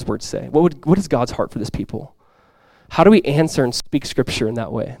does God's word say? What is God's heart for this people? How do we answer and speak scripture in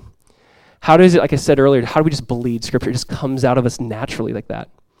that way? How does it, like I said earlier, how do we just believe scripture? It just comes out of us naturally like that.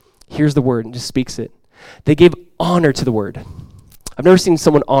 Here's the word and just speaks it. They gave honor to the word. I've never seen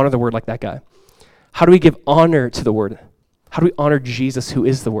someone honor the word like that guy. How do we give honor to the word? How do we honor Jesus, who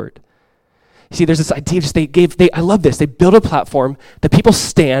is the word? See, there's this idea of I love this. They build a platform that people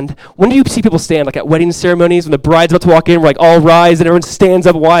stand. When do you see people stand? At wedding ceremonies when the bride's about to walk in, we're all rise and everyone stands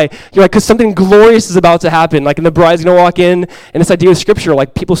up. Why? You're because something glorious is about to happen. And the bride's going to walk in. And this idea of scripture,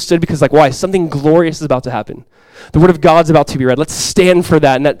 people stood because why? Something glorious is about to happen. The word of God's about to be read. Let's stand for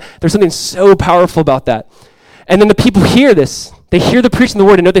that. And there's something so powerful about that. And then the people hear this. They hear the preaching of the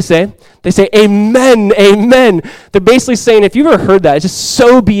word, and know what they say? They say, amen, amen. They're basically saying, if you've ever heard that, it's just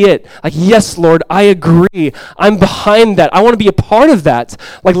so be it. Yes, Lord, I agree. I'm behind that. I want to be a part of that.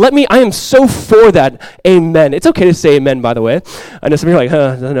 I am so for that. Amen. It's okay to say amen, by the way. I know some of you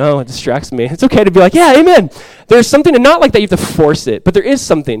are no, it distracts me. It's okay to be yeah, amen. There's something, and not that you have to force it, but there is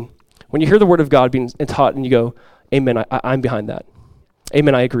something. When you hear the word of God being taught, and you go, amen, I'm behind that.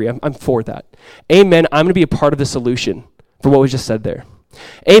 Amen, I agree. I'm for that. Amen, I'm going to be a part of the solution for what was just said there.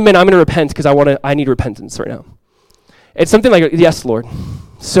 Amen, I'm going to repent because I need repentance right now. It's something yes, Lord,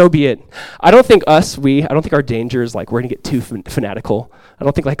 so be it. I don't think our danger is we're going to get too fanatical. I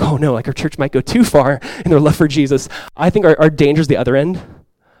don't think oh no, our church might go too far in their love for Jesus. I think our danger is the other end.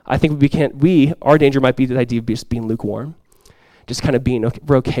 I think our danger might be the idea of just being lukewarm, just kind of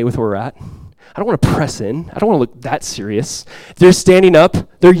we're okay with where we're at. I don't want to press in. I don't want to look that serious. They're standing up.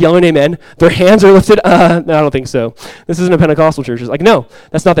 They're yelling amen. Their hands are lifted. No, I don't think so. This isn't a Pentecostal church. It's no,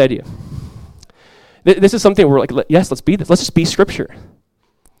 that's not the idea. This is something where yes, let's be this. Let's just be scripture.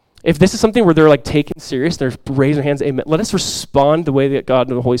 If this is something where they're taking serious, they're raising their hands, amen. Let us respond the way that God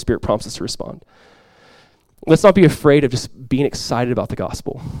and the Holy Spirit prompts us to respond. Let's not be afraid of just being excited about the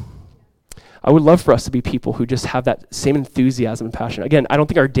gospel. I would love for us to be people who just have that same enthusiasm and passion. Again, I don't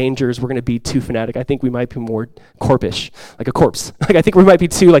think our danger is we're going to be too fanatic. I think we might be more corpish, like a corpse. I think we might be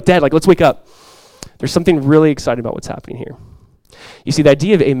too dead, let's wake up. There's something really exciting about what's happening here. You see, the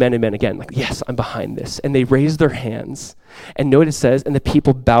idea of amen, amen, again, yes, I'm behind this. And they raised their hands. And know what it says? And the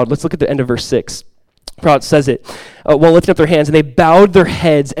people bowed. Let's look at the end of verse 6. It says it, while lifting up their hands, and they bowed their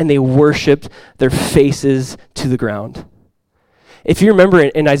heads and they worshiped their faces to the ground. If you remember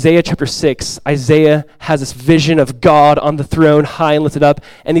in Isaiah chapter 6, Isaiah has this vision of God on the throne, high and lifted up,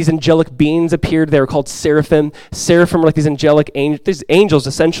 and these angelic beings appeared. They were called seraphim. Seraphim were these angelic angels, these angels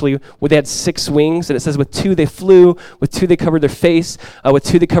essentially, where they had 6 wings, and it says with 2 they flew, with 2 they covered their face, with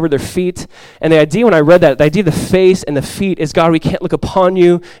 2 they covered their feet. And the idea when I read that, the idea of the face and the feet is, God, we can't look upon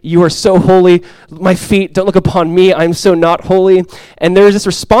you. You are so holy. My feet, don't look upon me. I'm so not holy. And there's this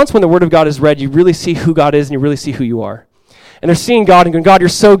response when the word of God is read. You really see who God is, and you really see who you are. And they're seeing God and going, God, you're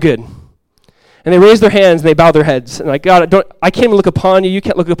so good. And they raise their hands and they bow their heads. And God, I can't even look upon you. You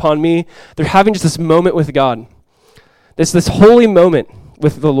can't look upon me. They're having just this moment with God. This holy moment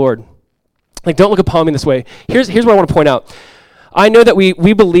with the Lord. Don't look upon me this way. Here's what I want to point out. I know that we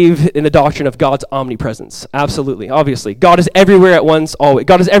believe in the doctrine of God's omnipresence. Absolutely, obviously. God is everywhere at once, always.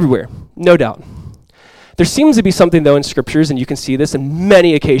 God is everywhere, no doubt. There seems to be something, though, in scriptures, and you can see this in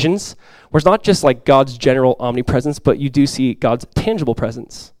many occasions, where it's not just like God's general omnipresence, but you do see God's tangible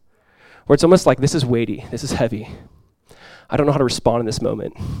presence, where it's almost like, this is weighty, this is heavy. I don't know how to respond in this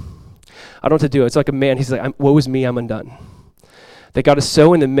moment. I don't know what to do. It's like a man, he's like, woe is me, I'm undone. That God is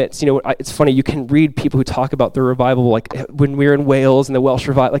so in the midst. It's funny, you can read people who talk about the revival, like when we were in Wales and the Welsh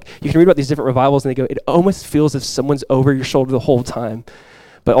revival, like you can read about these different revivals and they go, it almost feels as if someone's over your shoulder the whole time,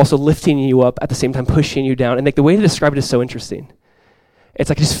 but also lifting you up at the same time, pushing you down. And like the way to describe it is so interesting. It's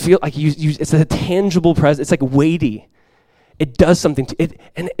like, I just feel like it's a tangible presence. It's like weighty. It does something to it,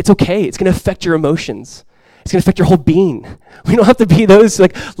 and it's okay. It's going to affect your emotions. It's going to affect your whole being. We don't have to be those,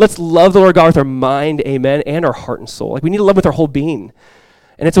 like, let's love the Lord God with our mind, amen, and our heart and soul. Like, we need to love with our whole being.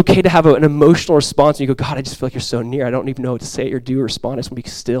 And it's okay to have an emotional response when you go, God, I just feel like you're so near. I don't even know what to say or do or respond. I just want to be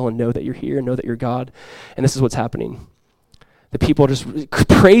still and know that you're here and know that you're God. And this is what's happening. The people are just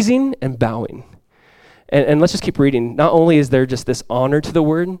praising and bowing. And let's just keep reading. Not only is there just this honor to the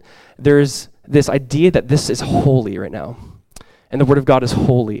word, there's this idea that this is holy right now. And the word of God is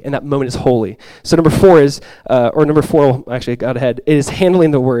holy, and that moment is holy. So number four, actually I got ahead, is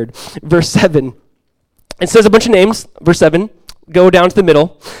handling the word. Verse 7, it says a bunch of names. Verse 7, go down to the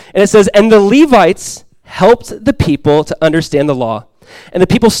middle. And it says, and the Levites helped the people to understand the law. And the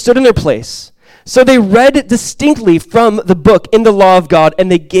people stood in their place. So they read distinctly from the book in the law of God,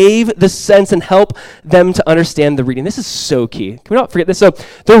 and they gave the sense and help them to understand the reading. This is so key. Can we not forget this? So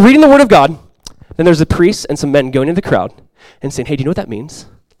they're reading the word of God. Then there's a priest and some men going into the crowd and saying, hey, do you know what that means?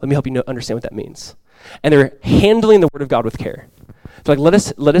 Let me help you understand what that means. And they're handling the word of God with care. So like, let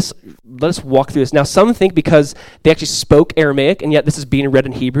us walk through this. Now, some think because they actually spoke Aramaic, and yet this is being read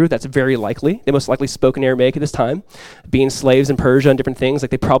in Hebrew, that's very likely. They most likely spoke in Aramaic at this time, being slaves in Persia and different things, like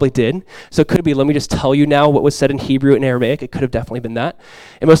they probably did. So it could be, let me just tell you now what was said in Hebrew and Aramaic. It could have definitely been that.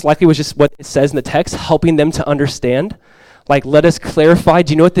 It most likely was just what it says in the text, helping them to understand. Like, let us clarify.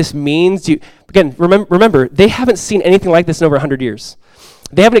 Do you know what this means? Again, remember, they haven't seen anything like this in over 100 years.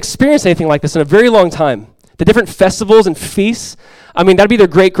 They haven't experienced anything like this in a very long time. The different festivals and feasts, that'd be their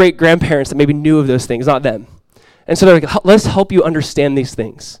great-great-grandparents that maybe knew of those things, not them. And so they're like, let's help you understand these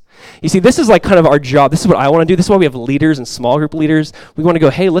things. You see, this is like kind of our job. This is what I want to do. This is why we have leaders and small group leaders. We want to go,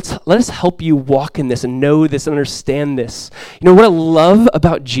 hey, let us help you walk in this and know this and understand this. You know what I love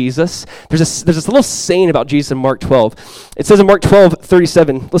about Jesus? There's this little saying about Jesus in Mark 12. It says in Mark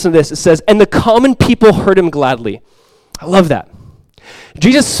 12:37, listen to this. It says, and the common people heard him gladly. I love that.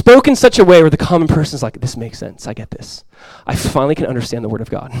 Jesus spoke in such a way where the common person's like, this makes sense. I get this. I finally can understand the word of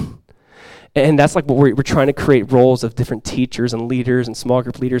God. And that's like what we're trying to create roles of different teachers and leaders and small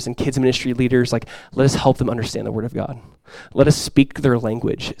group leaders and kids ministry leaders. Like, let us help them understand the word of God. Let us speak their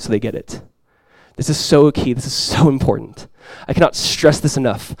language so they get it. This is so key. This is so important. I cannot stress this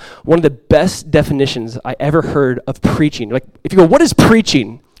enough. One of the best definitions I ever heard of preaching. Like, if you go, what is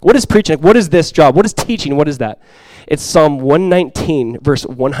preaching? What is preaching? Like, what is this job? What is teaching? What is that? It's Psalm 119, verse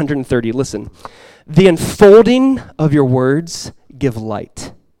 130. Listen. The unfolding of your words give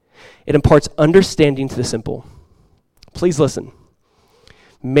light. It imparts understanding to the simple. Please listen.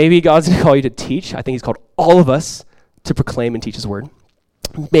 Maybe God's going to call you to teach. I think he's called all of us to proclaim and teach his word.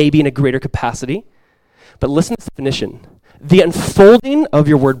 Maybe in a greater capacity. But listen to this definition. The unfolding of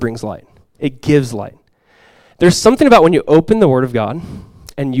your word brings light. It gives light. There's something about when you open the word of God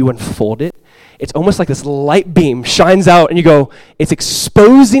and you unfold it, it's almost like this light beam shines out and you go, it's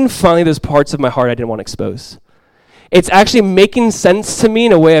exposing finally those parts of my heart I didn't want to expose. It's actually making sense to me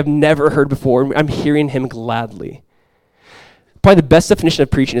in a way I've never heard before. I'm hearing him gladly. Probably the best definition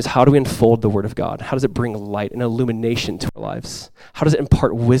of preaching is, how do we unfold the word of God? How does it bring light and illumination to our lives? How does it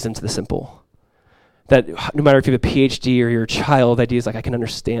impart wisdom to the simple? That no matter if you have a PhD or you're a child, the idea is like, I can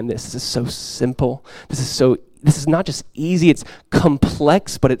understand this. This is so simple. This is not just easy, it's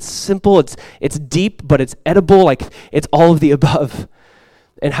complex, but it's simple. It's deep, but it's edible. Like, it's all of the above.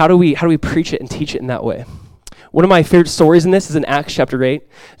 And how do we preach it and teach it in that way? One of my favorite stories in this is in Acts chapter 8.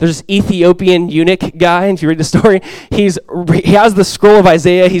 There's this Ethiopian eunuch guy, and if you read the story, he has the scroll of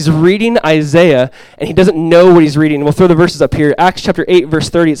Isaiah. He's reading Isaiah, and he doesn't know what he's reading. We'll throw the verses up here. Acts chapter 8, verse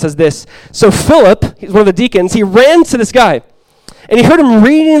 30, it says this. So Philip, he's one of the deacons, he ran to this guy, and he heard him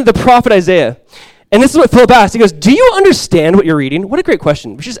reading the prophet Isaiah. And this is what Philip asked. He goes, do you understand what you're reading? What a great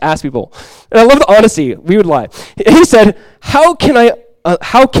question. We should just ask people. And I love the honesty. We would lie. He said, how can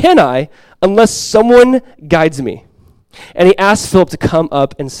I unless someone guides me? And he asked Philip to come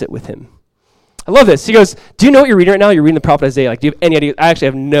up and sit with him. I love this. He goes, do you know what you're reading right now? You're reading the prophet Isaiah. Like, do you have any idea? I actually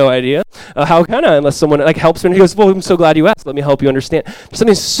have no idea. How can I unless someone helps me? And he goes, well, I'm so glad you asked. Let me help you understand.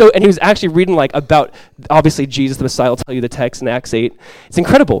 And he was actually reading about, obviously, Jesus the Messiah. I'll tell you the text in Acts 8. It's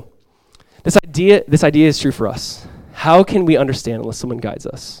incredible. This idea is true for us. How can we understand unless someone guides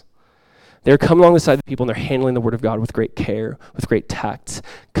us? They're coming alongside the people and they're handling the word of God with great care, with great tact,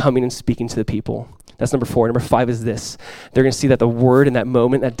 coming and speaking to the people. That's number 4. Number 5 is this. They're going to see that the word in that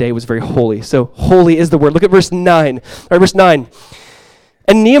moment, that day was very holy. So holy is the word. Look at verse 9. Verse 9.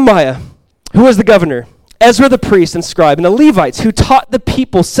 And Nehemiah, who was the governor, Ezra the priest and scribe, and the Levites who taught the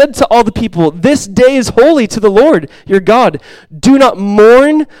people, said to all the people, this day is holy to the Lord your God. Do not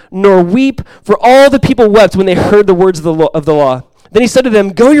mourn nor weep, for all the people wept when they heard the words of the law. Then he said to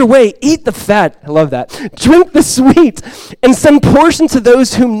them, go your way, eat the fat. I love that. Drink the sweet, and send portion to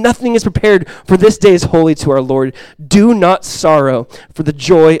those whom nothing is prepared, for this day is holy to our Lord. Do not sorrow, for the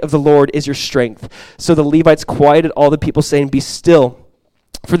joy of the Lord is your strength. So the Levites quieted all the people, saying, be still,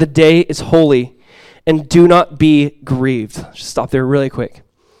 for the day is holy, and do not be grieved. Just stop there really quick.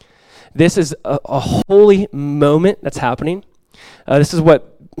 This is a holy moment that's happening. This is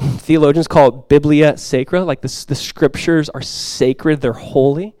what theologians call Biblia Sacra, like the scriptures are sacred, they're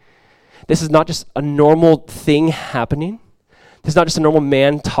holy. This is not just a normal thing happening. This is not just a normal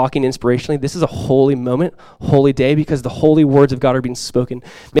man talking inspirationally. This is a holy moment, holy day, because the holy words of God are being spoken.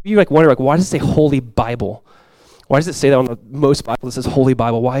 Maybe you wonder, why does it say Holy Bible? Why does it say that on the most Bible that says Holy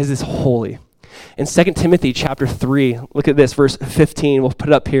Bible? Why is this holy? In 2 Timothy chapter 3, look at this, verse 15. We'll put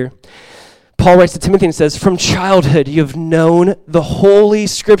it up here. Paul writes to Timothy and says, from childhood you have known the holy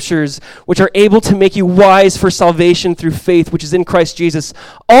scriptures, which are able to make you wise for salvation through faith, which is in Christ Jesus.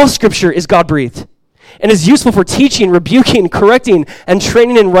 All scripture is God-breathed and is useful for teaching, rebuking, correcting, and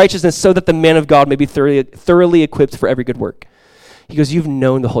training in righteousness, so that the man of God may be thoroughly equipped for every good work. He goes, you've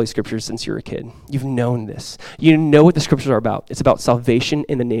known the Holy Scriptures since you were a kid. You've known this. You know what the scriptures are about. It's about salvation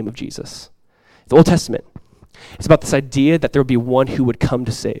in the name of Jesus. The Old Testament. It's about this idea that there would be one who would come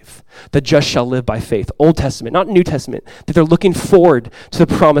to save. The just shall live by faith. Old Testament, not New Testament. That they're looking forward to the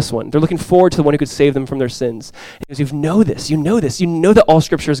promised one. They're looking forward to the one who could save them from their sins. Because you know this. You know this. You know that all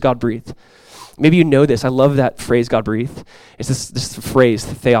scripture is God-breathed. Maybe you know this. I love that phrase, God-breathed. It's this phrase,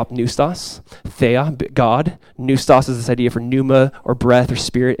 theopneustos. Thea, God. Neustos is this idea for pneuma or breath or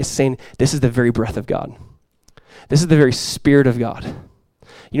spirit. It's saying this is the very breath of God. This is the very Spirit of God.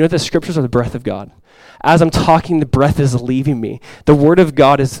 You know that the scriptures are the breath of God. As I'm talking, the breath is leaving me. The word of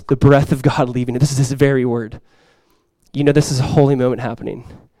God is the breath of God leaving me. This is his very word. You know this is a holy moment happening.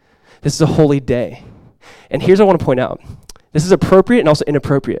 This is a holy day. And here's what I want to point out. This is appropriate and also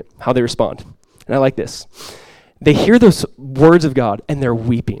inappropriate, how they respond. And I like this. They hear those words of God and they're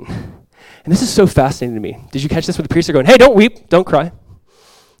weeping. And this is so fascinating to me. Did you catch this where the priests are going, hey, don't weep, don't cry?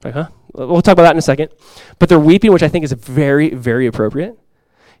 Like, huh? We'll talk about that in a second. But they're weeping, which I think is very, very appropriate.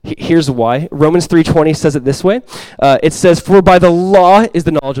 Here's why. Romans 3:20 says it this way. It says, for by the law is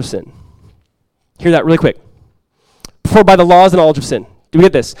the knowledge of sin. Hear that really quick. For by the law is the knowledge of sin. Do we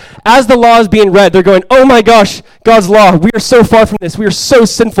get this? As the law is being read, they're going, oh my gosh, God's law, we are so far from this. We are so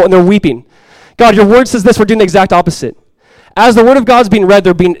sinful, and they're weeping. God, your word says this, we're doing the exact opposite. As the word of God's being read,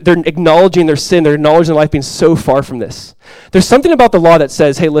 they're acknowledging their sin, they're acknowledging their life being so far from this. There's something about the law that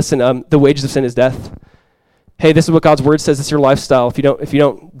says, hey, listen, the wages of sin is death. Hey, this is what God's word says, this is your lifestyle. If you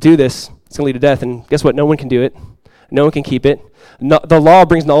don't do this, it's going to lead to death. And guess what? No one can do it. No one can keep it. The law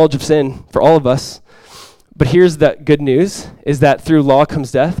brings knowledge of sin for all of us. But here's the good news, is that through law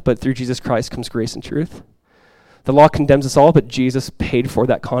comes death, but through Jesus Christ comes grace and truth. The law condemns us all, but Jesus paid for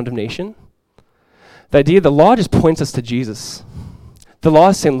that condemnation. The idea, the law just points us to Jesus. The law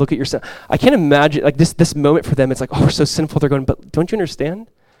is saying, look at your sin. I can't imagine, like this moment for them, it's like, oh, we're so sinful. They're going, but don't you understand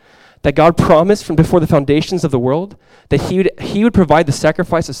that God promised from before the foundations of the world that he would provide the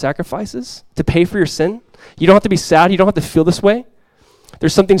sacrifice of sacrifices to pay for your sin? You don't have to be sad. You don't have to feel this way.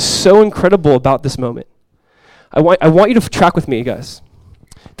 There's something so incredible about this moment. I want you to track with me, guys.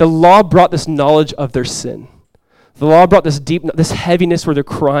 The law brought this knowledge of their sin. The law brought this heaviness where they're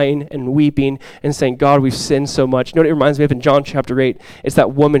crying and weeping and saying, God, we've sinned so much. You know what it reminds me of in John chapter 8? It's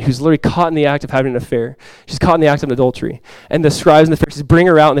that woman who's literally caught in the act of having an affair. She's caught in the act of adultery. And the scribes and the Pharisees bring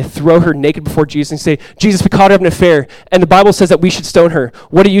her out and they throw her naked before Jesus and say, Jesus, we caught her having an affair. And the Bible says that we should stone her.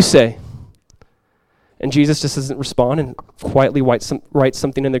 What do you say? And Jesus just doesn't respond and quietly writes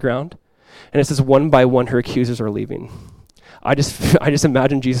something in the ground. And it says, one by one, her accusers are leaving. I just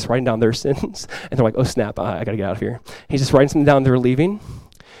imagine Jesus writing down their sins, and they're like, oh snap, I gotta get out of here. He's just writing something down, they're leaving.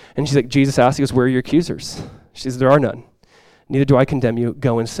 And she's like, Jesus asks, he goes, where are your accusers? She says, there are none. Neither do I condemn you,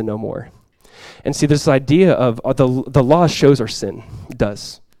 go and sin no more. And see, this idea of the law shows our sin. It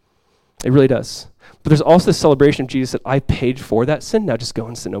does. It really does. But there's also this celebration of Jesus that I paid for that sin, now just go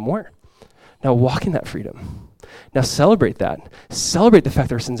and sin no more. Now walk in that freedom. Now celebrate that. Celebrate the fact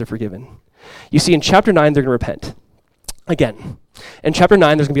that our sins are forgiven. You see, in chapter 9, they're going to repent. again. In chapter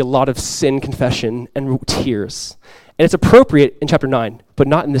 9, there's going to be a lot of sin confession and tears. And it's appropriate in chapter 9, but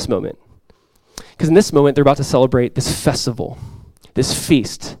not in this moment. Because in this moment, they're about to celebrate this festival, this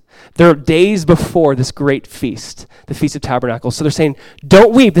feast. There are days before this great feast, the Feast of Tabernacles. So they're saying,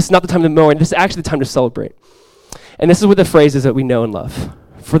 don't weep. This is not the time to mourn. This is actually the time to celebrate. And this is what the phrase is that we know and love.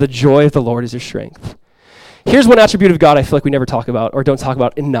 For the joy of the Lord is your strength. Here's one attribute of God I feel like we never talk about or don't talk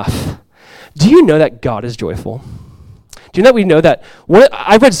about enough. Do you know that God is joyful? Do you know that we know that?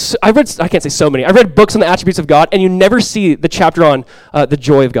 I've read, I can't say so many. I've read books on the attributes of God, and you never see the chapter on the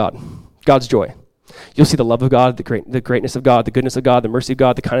joy of God, God's joy. You'll see the love of God, the greatness of God, the goodness of God, the mercy of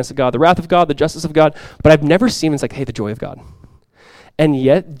God, the kindness of God, the wrath of God, the justice of God. But I've never seen it's like, hey, the joy of God. And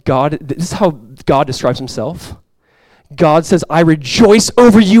yet, God, this is how God describes himself. God says, I rejoice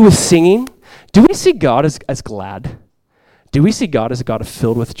over you with singing. Do we see God as glad? Do we see God as a God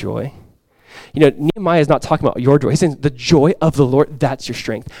filled with joy? You know, Nehemiah is not talking about your joy. He's saying the joy of the Lord, that's your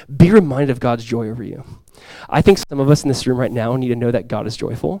strength. Be reminded of God's joy over you. I think some of us in this room right now need to know that God is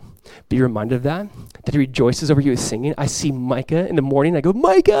joyful. Be reminded of that he rejoices over you with singing. I see Micah in the morning. I go,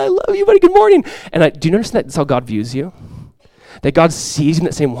 Micah, I love you, buddy. Good morning. And do you notice that that's how God views you? That God sees you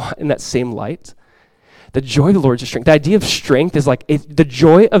in that same light? The joy of the Lord is your strength. The idea of strength is like the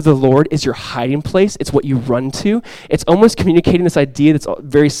joy of the Lord is your hiding place. It's what you run to. It's almost communicating this idea that's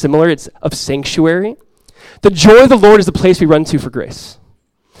very similar. It's of sanctuary. The joy of the Lord is the place we run to for grace.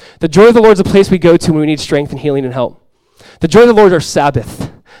 The joy of the Lord is the place we go to when we need strength and healing and help. The joy of the Lord is our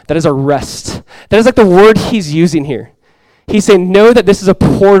Sabbath. That is our rest. That is like the word he's using here. He's saying, know that this is a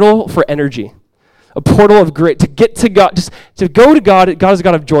portal for energy, a portal of great, to get to God, just to go to God. God is a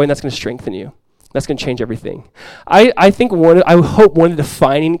God of joy, and that's going to strengthen you. That's going to change everything. I hope one of the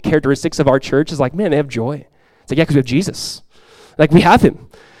defining characteristics of our church is like, man, they have joy. It's like, yeah, because we have Jesus. Like, we have him.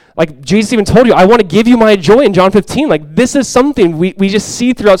 Like, Jesus even told you, I want to give you my joy in John 15. Like, this is something we just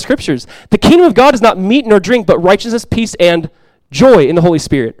see throughout scriptures. The kingdom of God is not meat nor drink, but righteousness, peace, and joy in the Holy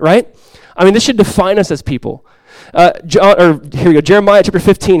Spirit, right? I mean, this should define us as people. Here we go, Jeremiah chapter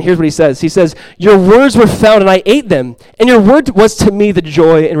 15, here's what he says. He says, your words were found and I ate them, and your word was to me the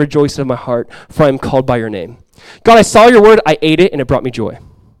joy and rejoicing of my heart, for I am called by your name. God, I saw your word, I ate it, and it brought me joy.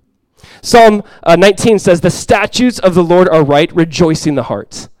 Psalm 19 says, the statutes of the Lord are right, rejoicing the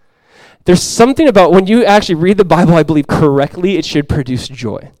heart. There's something about when you actually read the Bible, I believe correctly, it should produce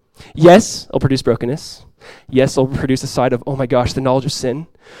joy. Yes, it'll produce brokenness. Yes, it'll produce a side of, oh my gosh, the knowledge of sin,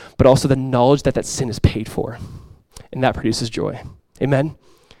 but also the knowledge that sin is paid for. And that produces joy. Amen?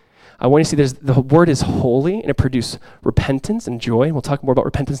 I want you to see the word is holy, and it produces repentance and joy. And we'll talk more about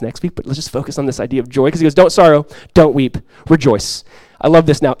repentance next week, but let's just focus on this idea of joy, because he goes, don't sorrow, don't weep, rejoice. I love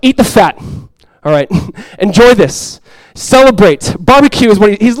this now. Eat the fat. All right? Enjoy this. Celebrate. Barbecue is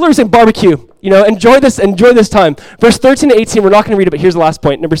what he's literally saying, barbecue. You know, enjoy this time. Verse 13 to 18, we're not going to read it, but here's the last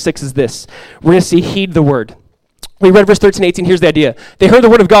point. Number 6 is this. We're going to see heed the word. We read verse 13, 18. Here's the idea. They heard the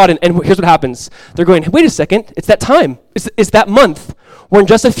word of God, and here's what happens. They're going, wait a second. It's that time. It's that month. Where in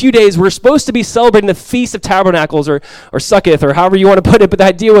just a few days, we're supposed to be celebrating the Feast of Tabernacles or Succoth, or however you want to put it. But the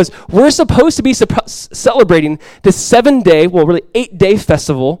idea was we're supposed to be celebrating this 7-day, well, really 8-day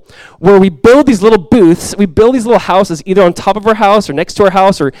festival where we build these little booths. We build these little houses either on top of our house or next to our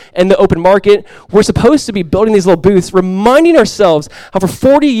house or in the open market. We're supposed to be building these little booths, reminding ourselves how for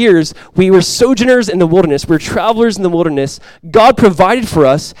 40 years we were sojourners in the wilderness. We were travelers in the wilderness. God provided for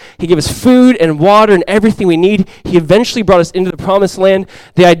us. He gave us food and water and everything we need. He eventually brought us into the promised land.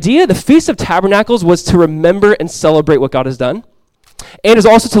 The idea, the Feast of Tabernacles, was to remember and celebrate what God has done, and is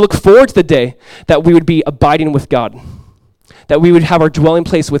also to look forward to the day that we would be abiding with God, that we would have our dwelling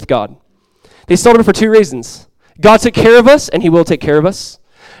place with God. They celebrate for 2 reasons. God took care of us, and he will take care of us.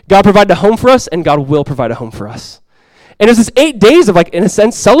 God provided a home for us, and God will provide a home for us. And it's this 8 days of, like, in a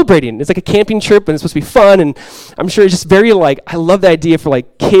sense, celebrating. It's like a camping trip, and it's supposed to be fun, and I'm sure it's just very, like, I love the idea for,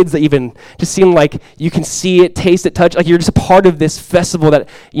 like, kids that even just seem like you can see it, taste it, touch, like you're just a part of this festival that,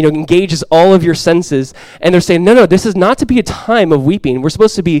 you know, engages all of your senses. And they're saying, no, this is not to be a time of weeping. We're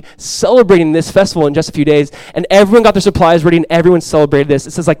supposed to be celebrating this festival in just a few days, and everyone got their supplies ready, and everyone celebrated this.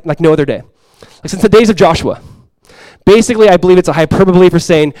 It says like no other day. Like, since the days of Joshua. Basically, I believe it's a hyperbole for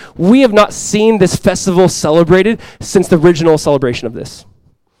saying we have not seen this festival celebrated since the original celebration of this.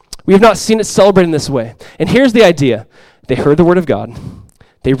 We have not seen it celebrated in this way. And here's the idea. They heard the word of God.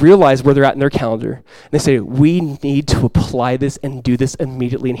 They realize where they're at in their calendar. And they say, we need to apply this and do this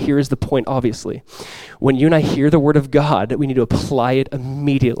immediately. And here's the point, obviously. When you and I hear the word of God, we need to apply it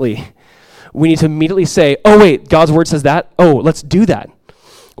immediately. We need to immediately say, oh, wait, God's word says that? Oh, let's do that.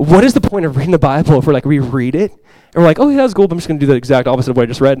 What is the point of reading the Bible if we read it? And we're like, oh, yeah, that's cool, but I'm just going to do the exact opposite of what I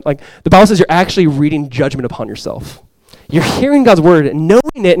just read. Like, the Bible says you're actually reading judgment upon yourself. You're hearing God's word and knowing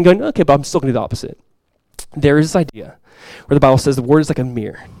it and going, okay, but I'm still going to do the opposite. There is this idea where the Bible says the word is like a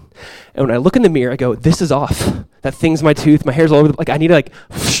mirror. And when I look in the mirror, I go, this is off. That thing's my tooth, my hair's all over. I need to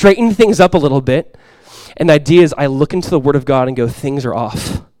straighten things up a little bit. And the idea is I look into the word of God and go, things are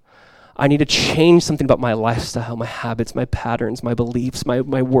off. I need to change something about my lifestyle, my habits, my patterns, my beliefs, my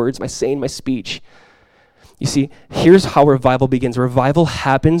words, my saying, my speech. You see, here's how revival begins. Revival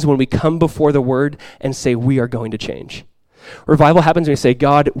happens when we come before the word and say, we are going to change. Revival happens when we say,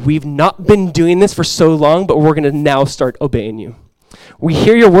 God, we've not been doing this for so long, but we're going to now start obeying you. We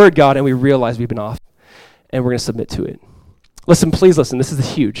hear your word, God, and we realize we've been off, and we're going to submit to it. Listen, please listen. This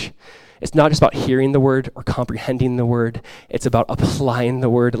is huge. It's not just about hearing the word or comprehending the word. It's about applying the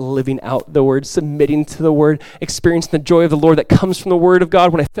word, living out the word, submitting to the word, experiencing the joy of the Lord that comes from the word of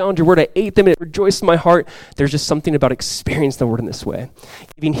God. When I found your word, I ate them, and it rejoiced in my heart. There's just something about experiencing the word in this way,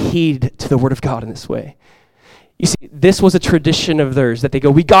 giving heed to the word of God in this way. You see, this was a tradition of theirs that they go,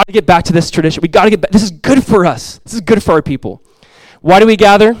 we got to get back to this tradition. We got to get back. This is good for us. This is good for our people. Why do we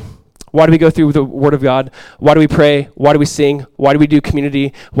gather? Why do we go through the word of God? Why do we pray? Why do we sing? Why do we do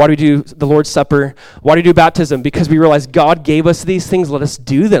community? Why do we do the Lord's Supper? Why do we do baptism? Because we realize God gave us these things. Let us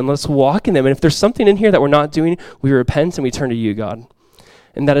do them. Let's walk in them. And if there's something in here that we're not doing, we repent and we turn to you, God.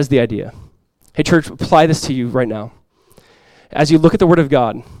 And that is the idea. Hey, church, apply this to you right now. As you look at the word of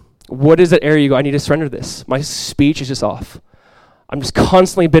God, what is that area you go, I need to surrender this. My speech is just off. I'm just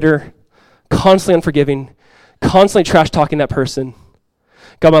constantly bitter, constantly unforgiving, constantly trash talking that person.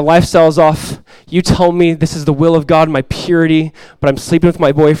 God, my lifestyle is off. You tell me this is the will of God, my purity, but I'm sleeping with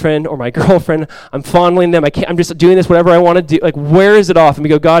my boyfriend or my girlfriend. I'm fondling them. I'm just doing this, whatever I want to do. Where is it off? And we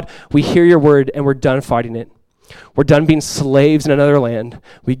go, God, we hear your word and we're done fighting it. We're done being slaves in another land.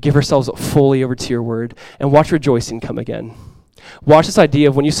 We give ourselves fully over to your word and watch rejoicing come again. Watch this idea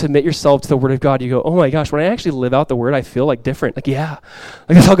of when you submit yourself to the word of God, you go, oh my gosh, when I actually live out the word, I feel different.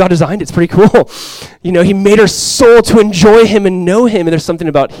 That's how God designed it. It's pretty cool. He made our soul to enjoy him and know him. And there's something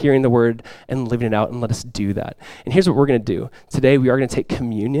about hearing the word and living it out, and let us do that. And here's what we're going to do. Today, we are going to take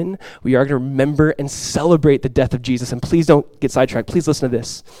communion. We are going to remember and celebrate the death of Jesus. And please don't get sidetracked. Please listen to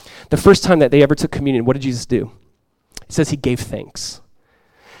this. The first time that they ever took communion, what did Jesus do? It says he gave thanks.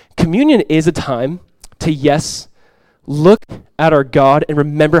 Communion is a time to, yes, look at our God and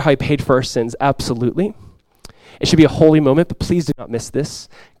remember how he paid for our sins. Absolutely. It should be a holy moment, but please do not miss this.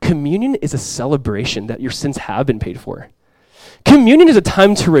 Communion is a celebration that your sins have been paid for. Communion is a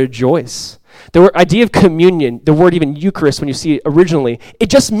time to rejoice. The idea of communion, the word even Eucharist, when you see it originally,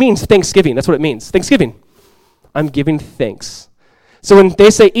 it just means thanksgiving. That's what it means. Thanksgiving. I'm giving thanks. So when they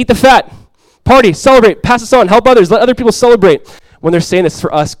say, eat the fat, party, celebrate, pass this on, help others, let other people celebrate. When they're saying this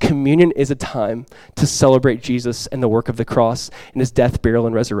for us, communion is a time to celebrate Jesus and the work of the cross and his death, burial,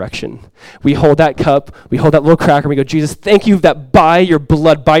 and resurrection. We hold that cup, we hold that little cracker, and we go, Jesus, thank you that by your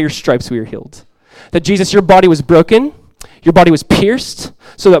blood, by your stripes, we are healed. That Jesus, your body was broken, your body was pierced,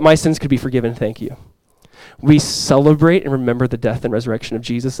 so that my sins could be forgiven. Thank you. We celebrate and remember the death and resurrection of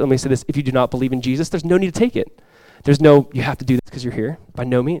Jesus. Let me say this, if you do not believe in Jesus, there's no need to take it. There's no, you have to do this because you're here. By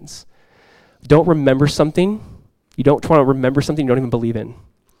no means. Don't remember something. You don't want to remember something you don't even believe in.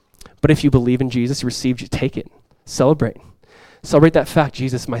 But if you believe in Jesus, you received, you take it. Celebrate. Celebrate that fact.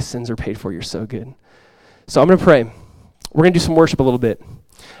 Jesus, my sins are paid for. You're so good. So I'm going to pray. We're going to do some worship a little bit.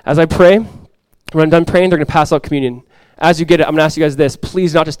 As I pray, when I'm done praying, they're going to pass out communion. As you get it, I'm going to ask you guys this.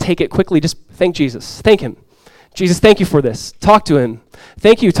 Please not just take it quickly. Just thank Jesus. Thank him. Jesus, thank you for this. Talk to him.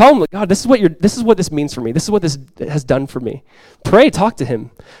 Thank you. Tell him, God, this is what this means for me. This is what this has done for me. Pray. Talk to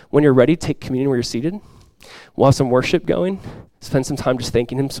him. When you're ready, take communion where you're seated. We'll have some worship going. Spend some time just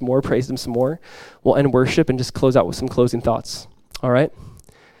thanking him some more, praise him some more. We'll end worship and just close out with some closing thoughts. All right?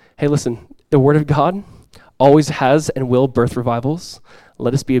 Hey, listen, the word of God always has and will birth revivals.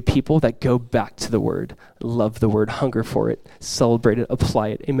 Let us be a people that go back to the word, love the word, hunger for it, celebrate it, apply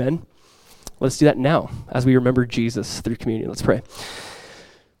it. Amen? Let's do that now as we remember Jesus through communion. Let's pray.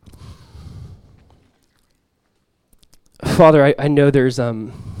 Father, I know there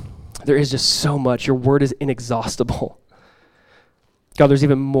is just so much. Your word is inexhaustible. God, there's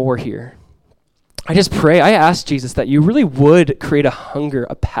even more here. I just pray, I ask Jesus that you really would create a hunger,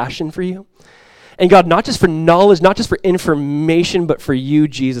 a passion for you. And God, not just for knowledge, not just for information, but for you,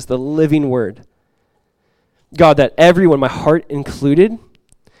 Jesus, the living word. God, that everyone, my heart included,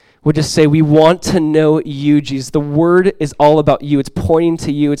 would just say, we want to know you, Jesus. The word is all about you. It's pointing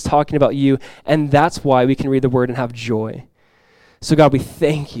to you. It's talking about you. And that's why we can read the word and have joy. So God, we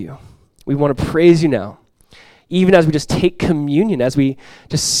thank you. We want to praise you now. Even as we just take communion, as we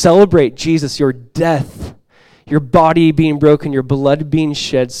just celebrate, Jesus, your death, your body being broken, your blood being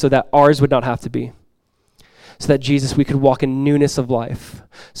shed so that ours would not have to be. so that, Jesus, we could walk in newness of life,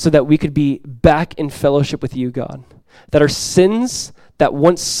 so that we could be back in fellowship with you, God, that our sins that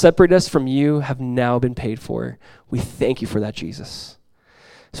once separated us from you have now been paid for. We thank you for that, Jesus.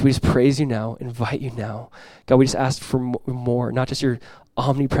 So we just praise you now, invite you now. God, we just ask for more, not just your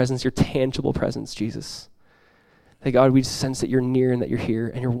omnipresence, your tangible presence, Jesus. That, God, we just sense that you're near and that you're here,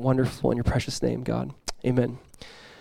 and you're wonderful in your precious name, God. Amen.